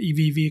do we get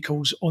EV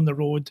vehicles on the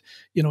road,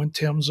 in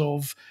terms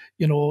of,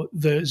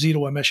 the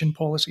zero emission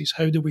policies?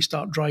 How do we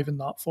start driving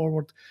that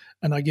forward?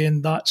 And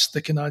again, that's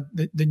the kind of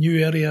the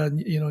new area,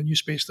 new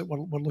space that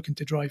we're looking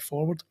to drive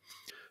forward.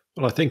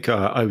 Well, I think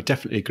I would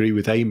definitely agree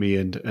with Amye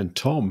and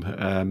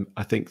Tom.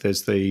 I think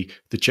there's the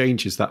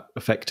changes that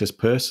affect us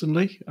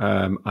personally.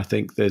 I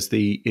think there's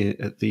the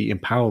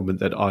empowerment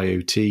that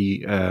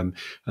IoT and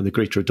the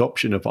greater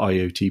adoption of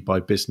IoT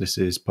by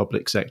businesses,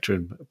 public sector,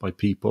 and by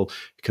people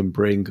can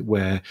bring,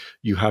 where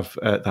you have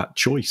that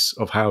choice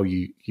of how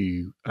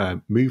you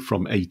move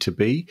from A to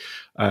B.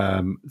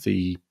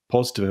 The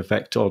positive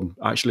effect on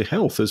actually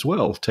health as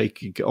well,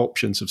 taking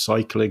options of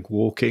cycling,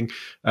 walking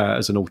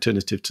as an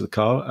alternative to the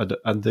car,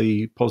 and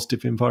the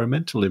positive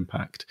environmental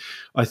impact.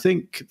 I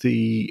think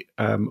the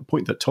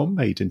point that Tom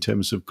made in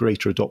terms of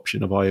greater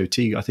adoption of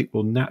IoT, I think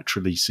we'll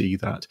naturally see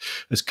that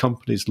as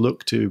companies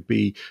look to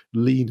be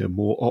leaner,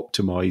 more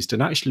optimized,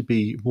 and actually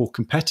be more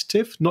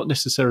competitive, not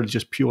necessarily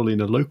just purely in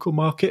a local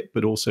market,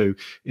 but also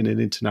in an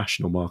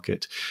international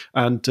market.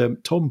 And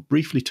Tom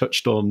briefly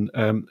touched on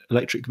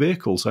electric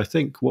vehicles. I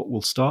think what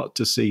we'll start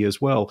to see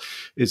as well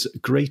is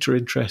greater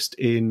interest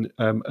in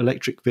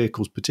electric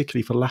vehicles,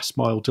 particularly for last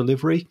mile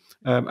delivery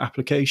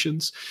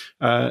applications.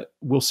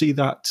 We'll see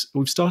that.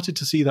 We've started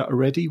to see that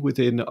already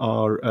within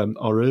our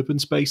urban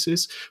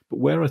spaces, but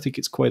where I think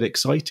it's quite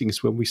exciting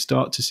is when we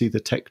start to see the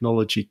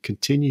technology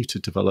continue to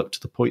develop to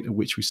the point at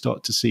which we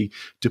start to see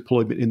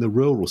deployment in the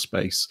rural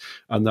space,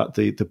 and that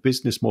the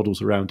business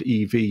models around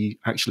EV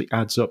actually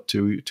adds up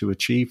to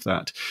achieve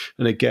that.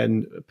 And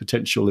again,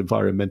 potential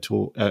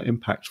environmental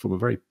impact from a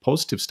very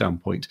positive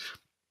standpoint,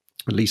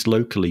 at least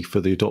locally,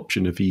 for the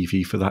adoption of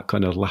EV for that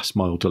kind of last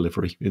mile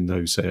delivery in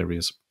those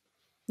areas.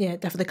 Yeah,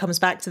 it definitely comes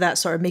back to that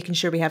sort of making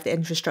sure we have the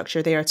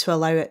infrastructure there to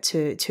allow it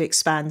to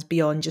expand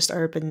beyond just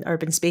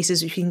urban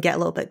spaces, which we can get a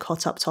little bit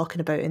caught up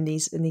talking about in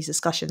these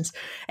discussions.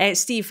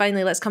 Steve,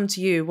 finally, let's come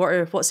to you.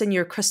 What's in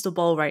your crystal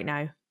ball right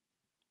now?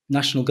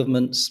 National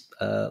governments,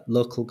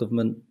 local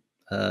government,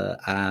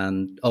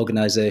 and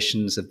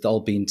organisations have all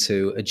been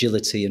to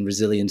agility and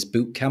resilience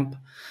boot camp.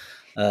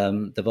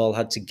 They've all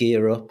had to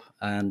gear up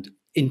and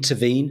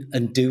intervene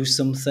and do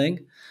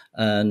something.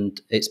 And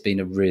it's been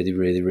a really,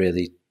 really,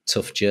 really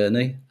tough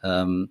journey.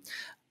 And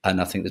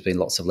I think there's been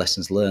lots of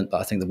lessons learned.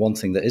 But I think the one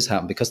thing that has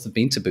happened, because they've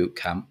been to boot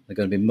camp, they're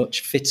going to be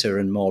much fitter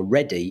and more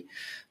ready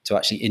to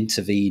actually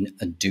intervene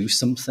and do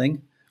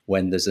something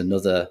when there's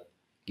another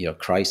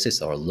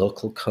crisis, or a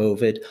local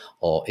COVID,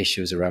 or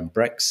issues around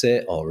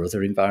Brexit, or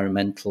other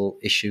environmental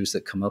issues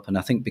that come up. And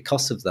I think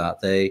because of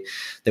that, they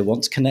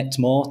want to connect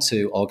more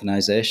to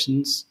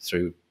organisations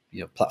through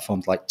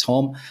platforms like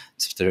Tom,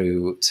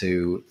 through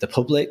to the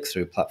public,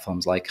 through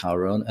platforms like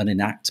our own, and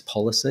enact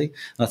policy.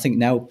 And I think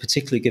now,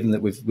 particularly given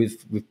that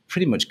we've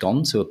pretty much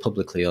gone to a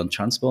publicly owned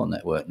transport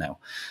network now,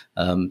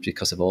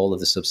 because of all of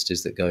the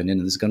subsidies that are going in,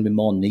 and there's going to be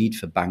more need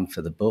for bang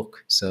for the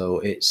buck. So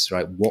it's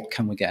right, what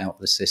can we get out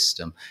of the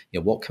system?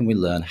 What can we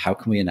learn? How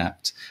can we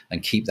enact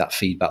and keep that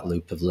feedback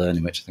loop of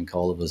learning, which I think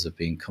all of us have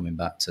been coming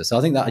back to. So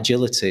I think that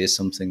agility is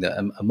something that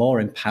a more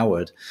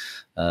empowered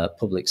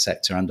public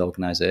sector and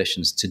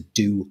organisations to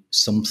do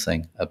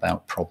something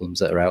about problems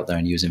that are out there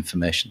and use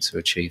information to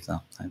achieve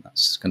that. I think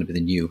that's going to be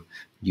the new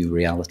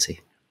reality.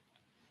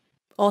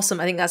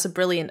 Awesome. I think that's a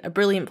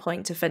brilliant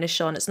point to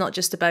finish on. It's not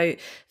just about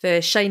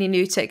the shiny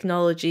new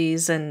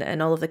technologies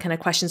and all of the kind of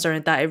questions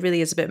around that. It really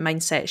is about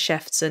mindset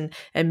shifts and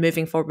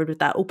moving forward with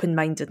that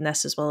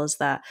open-mindedness, as well as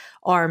that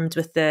armed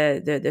with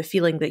the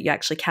feeling that you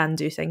actually can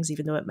do things,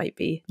 even though it might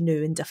be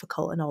new and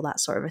difficult and all that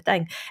sort of a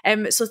thing.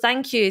 So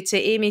thank you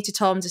to Amye, to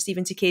Tom, to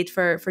Stephen, to Cade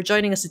for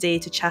joining us today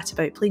to chat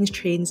about planes,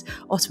 trains,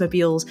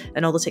 automobiles,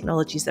 and all the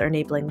technologies that are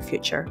enabling the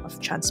future of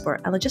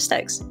transport and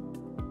logistics.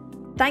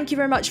 Thank you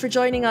very much for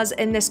joining us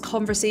in this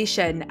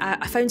conversation.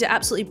 I found it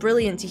absolutely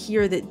brilliant to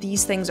hear that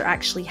these things are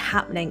actually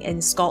happening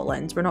in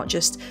Scotland. We're not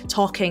just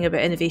talking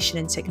about innovation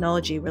and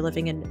technology, we're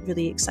living in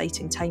really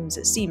exciting times,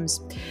 it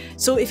seems.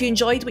 So if you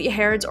enjoyed what you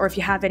heard, or if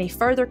you have any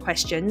further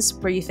questions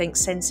where you think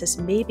CENSIS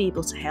may be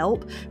able to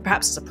help,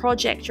 perhaps it's a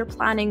project you're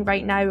planning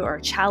right now or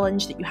a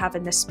challenge that you have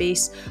in this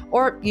space,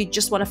 or you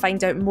just want to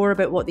find out more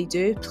about what they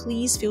do,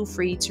 please feel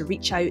free to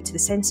reach out to the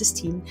CENSIS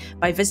team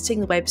by visiting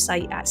the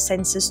website at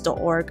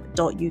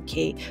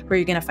censis.org.uk, where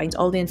you're going to find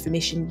all the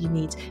information you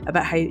need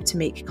about how to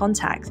make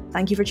contact.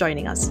 Thank you for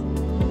joining us.